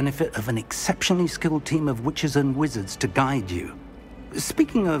have the benefit of an exceptionally skilled team of witches and wizards to guide you.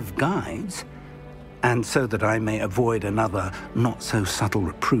 Speaking of guides, and so that I may avoid another not-so-subtle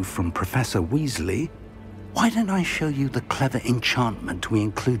reproof from Professor Weasley, why don't I show you the clever enchantment we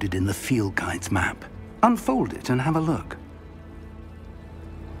included in the field guide's map? Unfold it and have a look.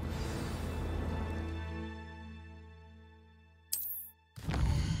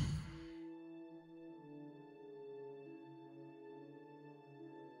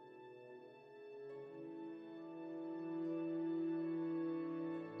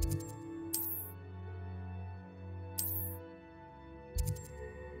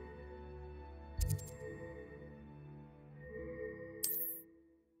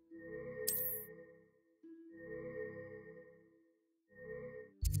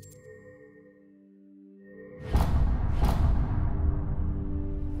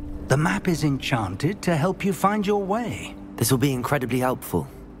 The map is enchanted to help you find your way. This will be incredibly helpful.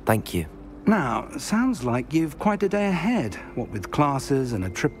 Thank you. Now, sounds like you've quite a day ahead, what with classes and a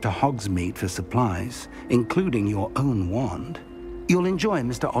trip to Hogsmeade for supplies, including your own wand. You'll enjoy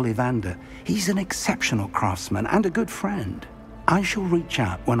Mr. Ollivander. He's an exceptional craftsman and a good friend. I shall reach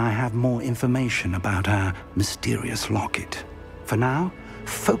out when I have more information about our mysterious locket. For now,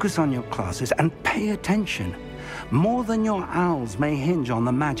 focus on your classes and pay attention. More than your owls may hinge on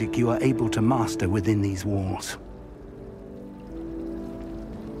the magic you are able to master within these walls.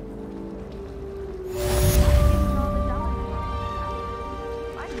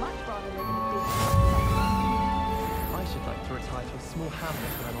 I should like to retire to a small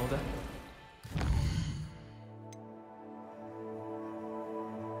hamlet when I'm older.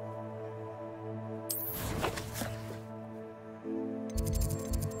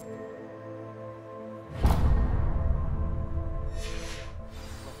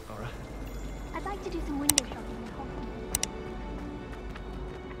 I'd like to do some window shopping in Hogsmeade.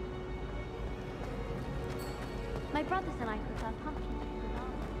 My brothers and I prefer pumpkin cake with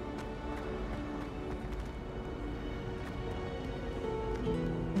almonds.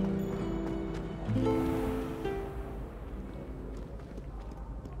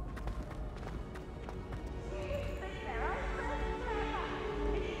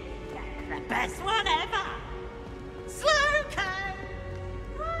 The best one ever! Slow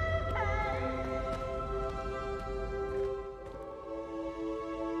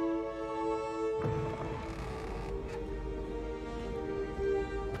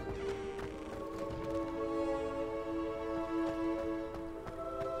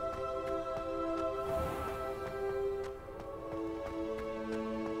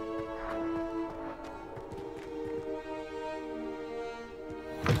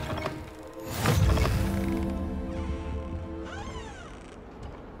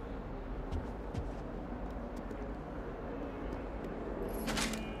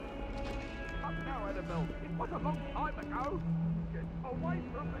a long time ago. Get away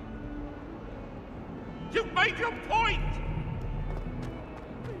from me. You've made your point!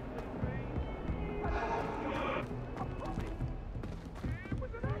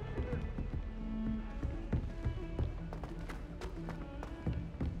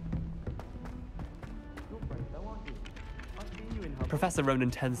 Professor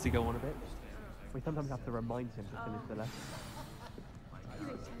Ronan tends to go on a bit. We sometimes have to remind him to finish the lesson.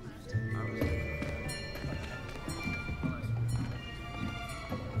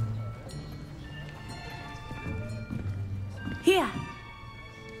 Here!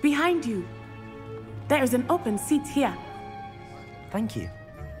 Behind you! There is an open seat here. Thank you.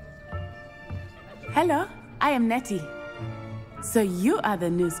 Hello, I am Nettie. So you are the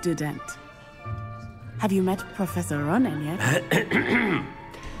new student. Have you met Professor Ronan yet?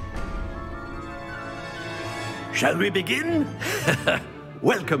 Shall we begin?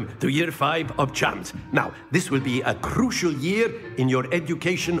 Welcome to Year 5 of Charms. Now, this will be a crucial year in your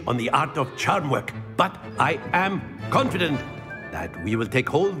education on the art of charm work, but I am confident that we will take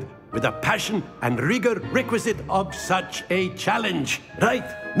hold with the passion and rigor requisite of such a challenge.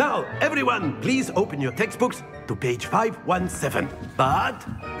 Right, now, everyone, please open your textbooks to page 517. But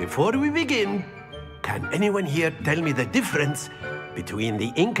before we begin, can anyone here tell me the difference between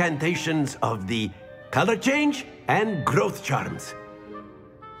the incantations of the color change and growth charms?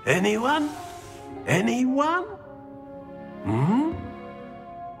 Anyone? Anyone?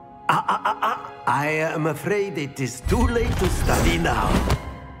 I am afraid it is too late to study now.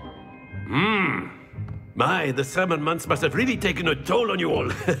 My, the summer months must have really taken a toll on you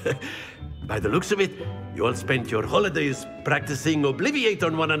all. By the looks of it, you all spent your holidays practicing Obliviate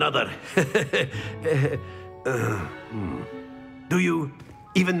on one another. Do you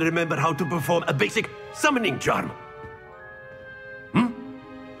even remember how to perform a basic summoning charm?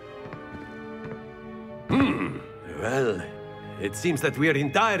 Well, it seems that we are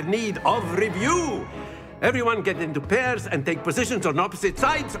in dire need of review. Everyone get into pairs and take positions on opposite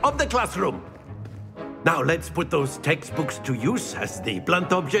sides of the classroom. Now let's put those textbooks to use as the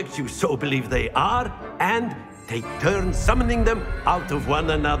blunt objects you so believe they are, and take turns summoning them out of one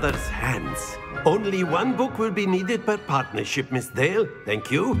another's hands. Only one book will be needed per partnership, Miss Dale. Thank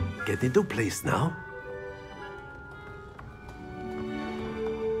you. Get into place now.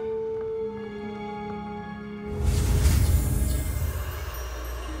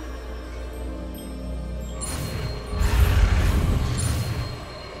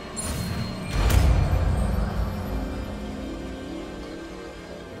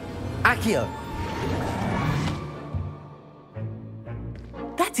 Accio!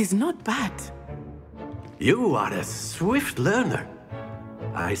 That is not bad. You are a swift learner.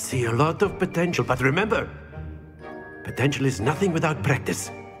 I see a lot of potential, but remember, potential is nothing without practice.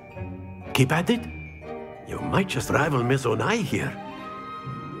 Keep at it. You might just rival Miss Onai here.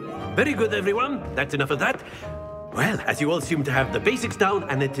 Very good, everyone. That's enough of that. Well, as you all seem to have the basics down,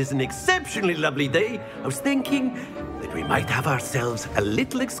 and it is an exceptionally lovely day, I was thinking that we might have ourselves a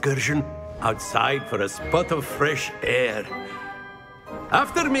little excursion outside for a spot of fresh air.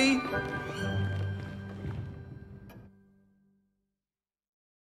 After me!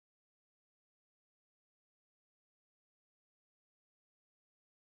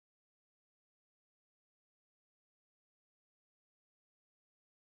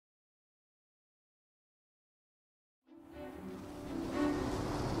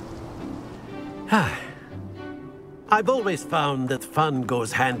 I've always found that fun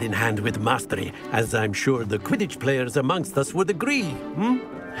goes hand in hand with mastery, as I'm sure the Quidditch players amongst us would agree,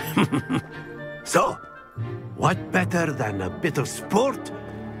 So, what better than a bit of sport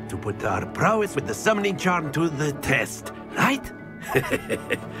to put our prowess with the summoning charm to the test, right?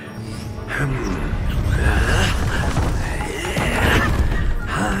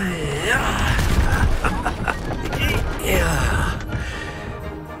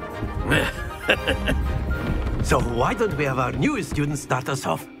 So why don't we have our newest student start us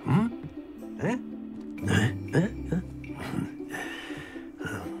off?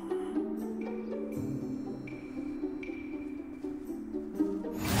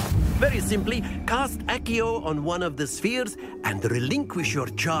 Very simply, cast Accio on one of the spheres and relinquish your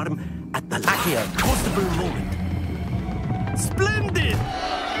charm at the last possible moment. Splendid!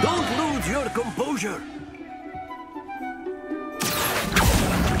 Don't lose your composure.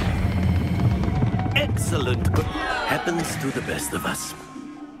 Excellent. Happens to the best of us.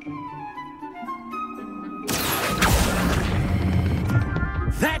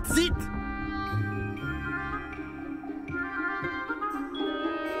 That's it!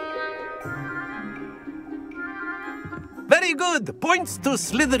 Very good. Points to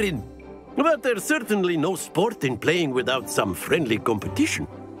Slytherin. But there's certainly no sport in playing without some friendly competition.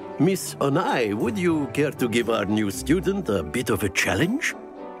 Miss Onai, would you care to give our new student a bit of a challenge?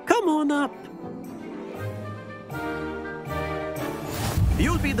 Come on up.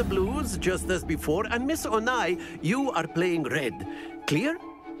 You'll be the blues, just as before, and Miss Onai, you are playing red. Clear?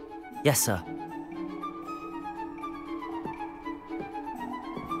 Yes, sir.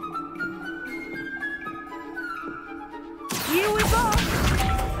 Here we go!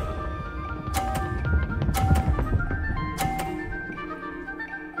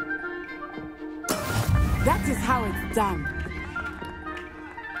 That is how it's done.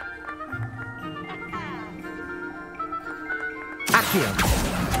 Accio!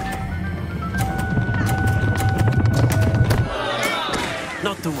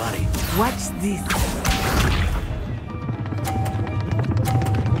 Not to worry. Watch this.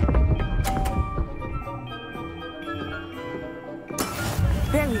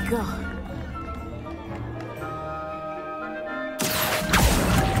 There we go.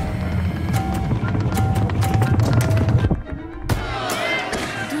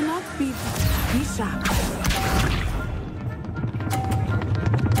 Do not be sharp.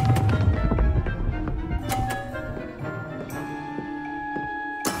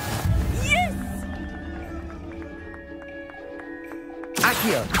 Yes!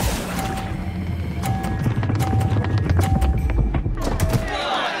 Accio!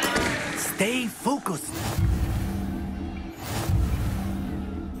 Stay focused.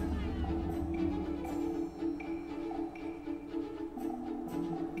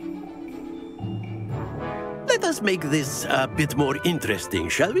 Let us make this a bit more interesting,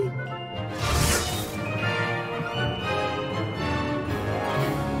 shall we?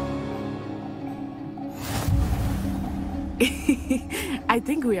 I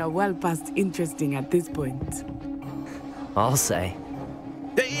think we are well past interesting at this point. I'll say.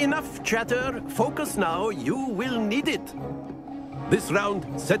 Enough chatter. Focus now. You will need it. This round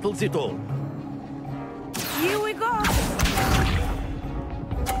settles it all. Here we go!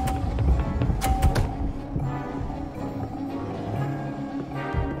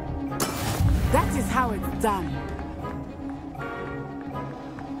 That is how it's done.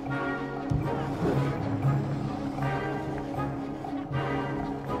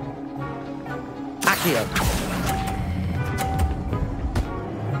 Accio!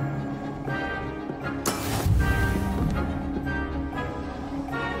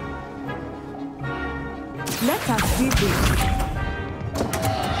 Let us see this.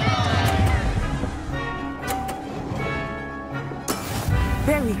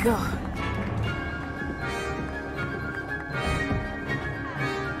 There we go.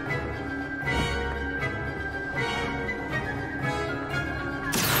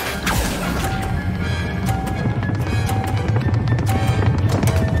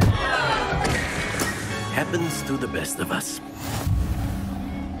 Happens to the best of us.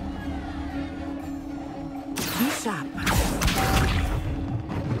 Be sharp.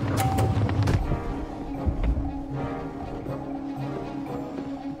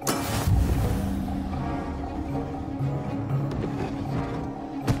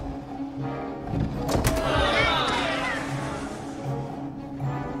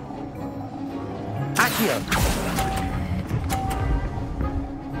 Accio!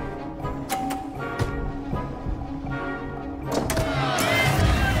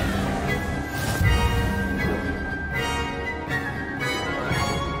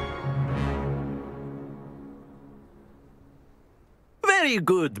 Very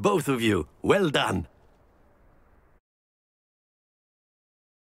good, both of you. Well done.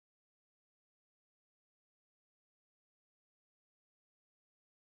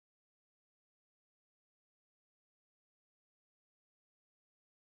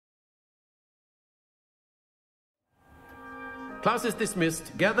 Class is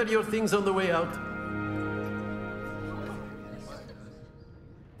dismissed. Gather your things on the way out.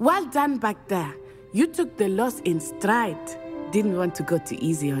 Well done back there. You took the loss in stride. Didn't want to go too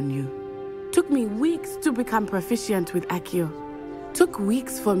easy on you. Took me weeks to become proficient with Accio. Took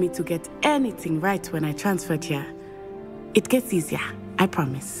weeks for me to get anything right when I transferred here. It gets easier, I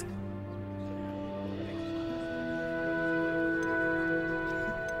promise.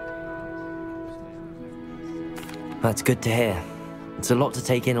 That's good to hear. It's a lot to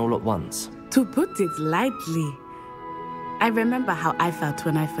take in all at once. To put it lightly, I remember how I felt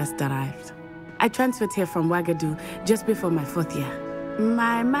when I first arrived. I transferred here from Ouagadougou just before my 4th year.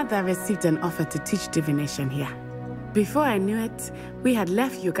 My mother received an offer to teach divination here. Before I knew it, we had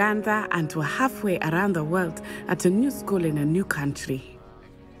left Uganda and were halfway around the world at a new school in a new country.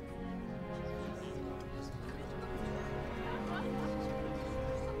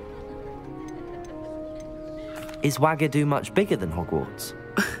 Is Wagadu much bigger than Hogwarts?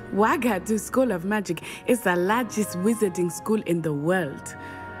 Wagadu School of Magic is the largest wizarding school in the world.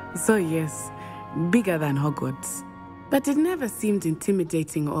 So yes, bigger than Hogwarts. But it never seemed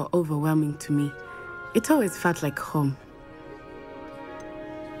intimidating or overwhelming to me. It always felt like home.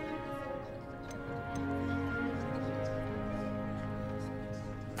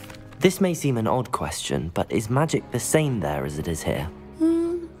 This may seem an odd question, but is magic the same there as it is here?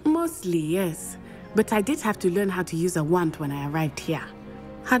 Mostly, yes. But I did have to learn how to use a wand when I arrived here.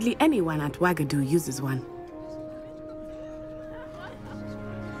 Hardly anyone at Wagadu uses one.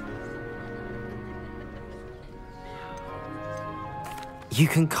 You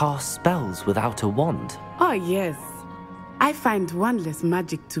can cast spells without a wand? Oh, yes. I find wandless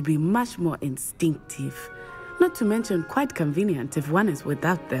magic to be much more instinctive. Not to mention quite convenient if one is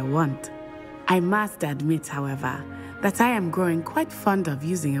without their wand. I must admit, however, that I am growing quite fond of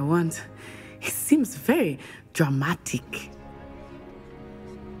using a wand. It seems very dramatic.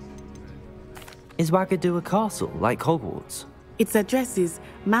 Is Wagadu a castle, like Hogwarts? Its address is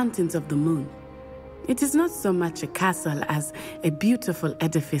Mountains of the Moon. It is not so much a castle as a beautiful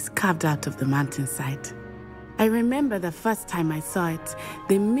edifice carved out of the mountainside. I remember the first time I saw it,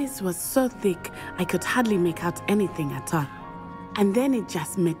 the mist was so thick I could hardly make out anything at all. And then it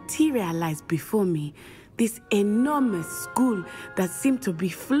just materialized before me, this enormous school that seemed to be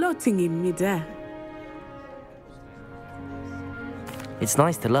floating in midair. It's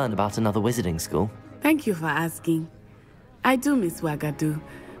nice to learn about another wizarding school. Thank you for asking. I do miss Wagadu,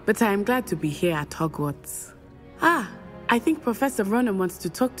 but I am glad to be here at Hogwarts. Ah, I think Professor Ronan wants to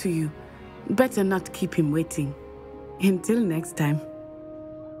talk to you. Better not keep him waiting. Until next time.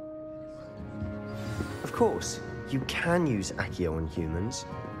 Of course, you can use Accio on humans,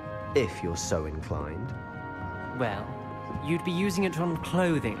 if you're so inclined. Well, you'd be using it on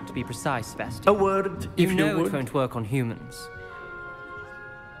clothing, to be precise, Sebastian. A word, if you know would. it won't work on humans.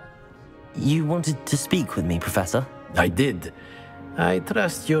 You wanted to speak with me, Professor? I did. I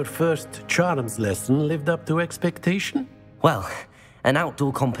trust your first charms lesson lived up to expectation? Well, an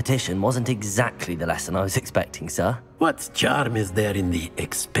outdoor competition wasn't exactly the lesson I was expecting, sir. What charm is there in the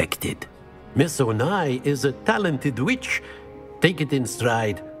expected? Miss Onai is a talented witch. Take it in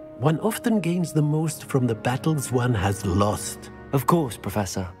stride. One often gains the most from the battles one has lost. Of course,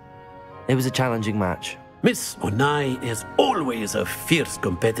 Professor. It was a challenging match. Miss Onai is always a fierce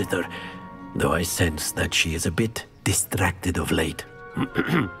competitor, though I sense that she is a bit distracted of late.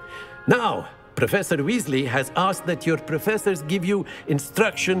 Now, Professor Weasley has asked that your professors give you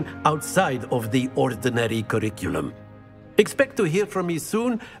instruction outside of the ordinary curriculum. Expect to hear from me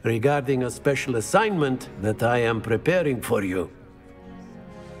soon regarding a special assignment that I am preparing for you.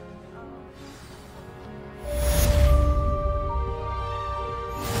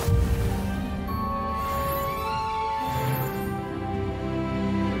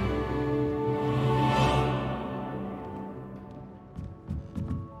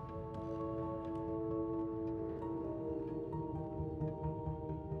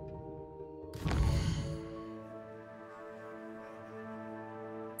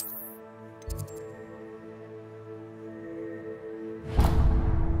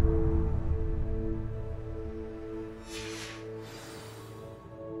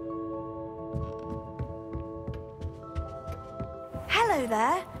 Hello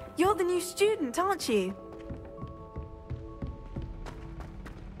there. You're the new student, aren't you?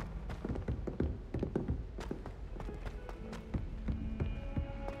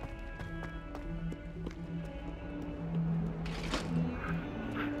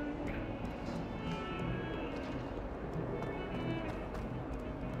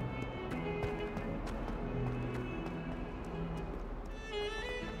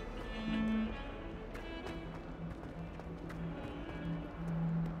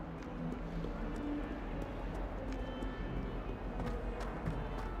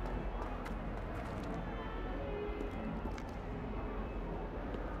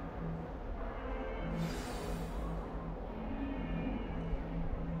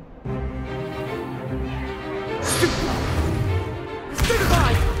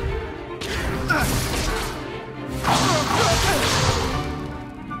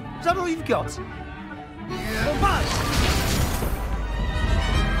 Is that all you've got?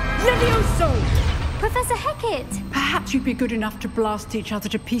 Levioso! Professor Hecat! Perhaps you'd be good enough to blast each other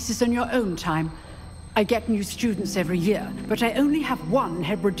to pieces in your own time. I get new students every year, but I only have one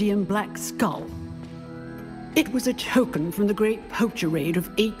Hebridean black skull. It was a token from the Great Poacher Raid of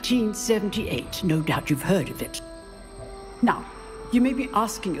 1878. No doubt you've heard of it. Now, You may be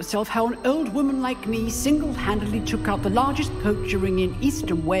asking yourself how an old woman like me single-handedly took out the largest poacher ring in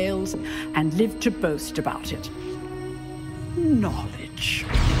eastern Wales and lived to boast about it. Knowledge.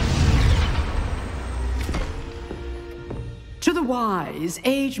 To the wise,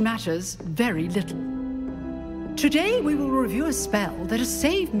 age matters very little. Today we will review a spell that has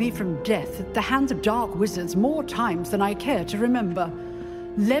saved me from death at the hands of dark wizards more times than I care to remember.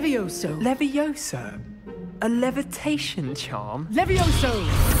 Levioso. Levioso? A levitation charm? Levioso!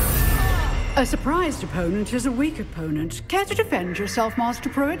 A surprised opponent is a weak opponent. Care to defend yourself, Master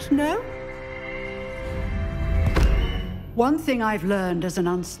Pruitt? No? One thing I've learned as an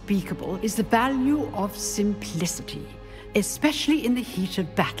unspeakable is the value of simplicity, especially in the heat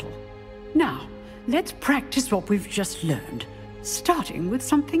of battle. Now, let's practice what we've just learned, starting with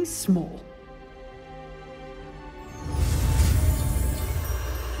something small.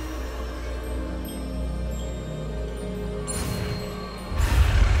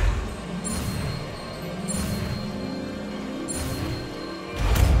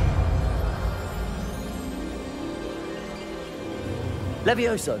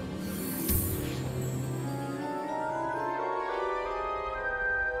 Levioso.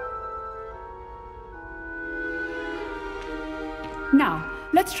 Now,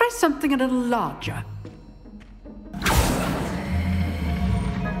 let's try something a little larger.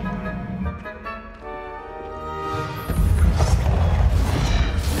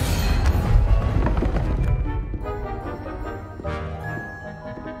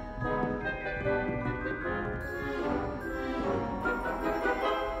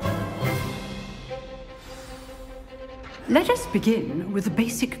 Let us begin with a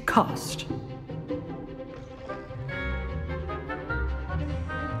basic cast.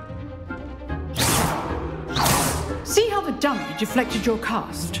 See how the dummy deflected your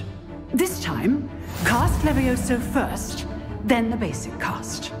cast? This time, cast Levioso first, then the basic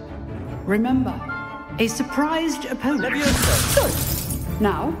cast. Remember, a surprised opponent. Levioso! Good.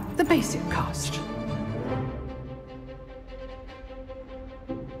 Now, the basic cast.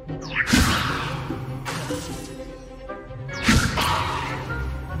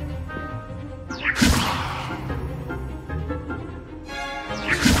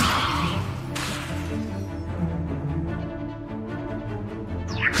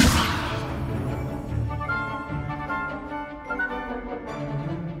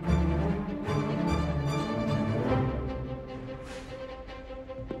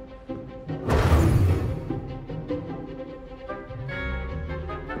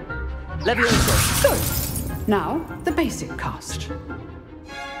 Levioso. Good. Now, the basic cast.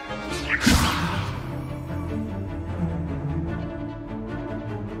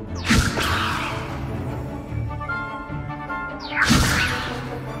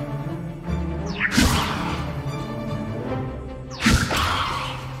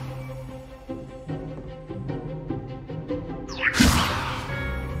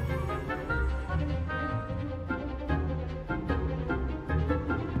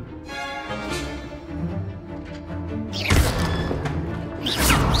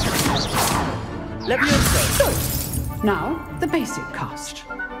 Levioso. Good. Now, the basic cast.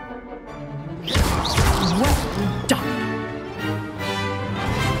 Well done.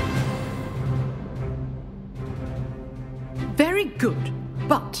 Very good.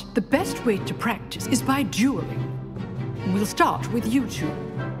 But the best way to practice is by dueling. We'll start with you two.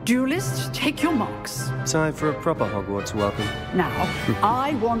 Duelists, take your marks. Time for a proper Hogwarts welcome. Now,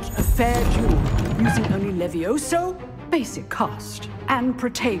 I want a fair duel, using only Levioso, basic cast, and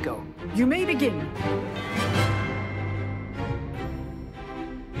Protego. You may begin.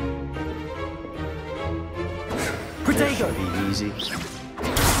 Protego! Be easy.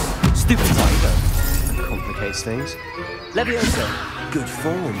 Stupid Tiger. Complicates things. Levioso. Good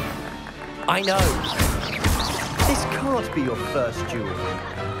form. I know. This can't be your first duel.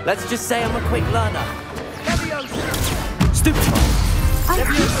 Let's just say I'm a quick learner. Levioso. Stupid Tiger.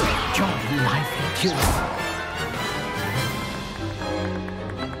 Levioso. Your lively duel.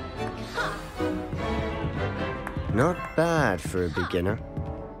 Not bad for a beginner.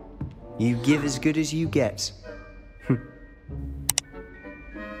 You give as good as you get.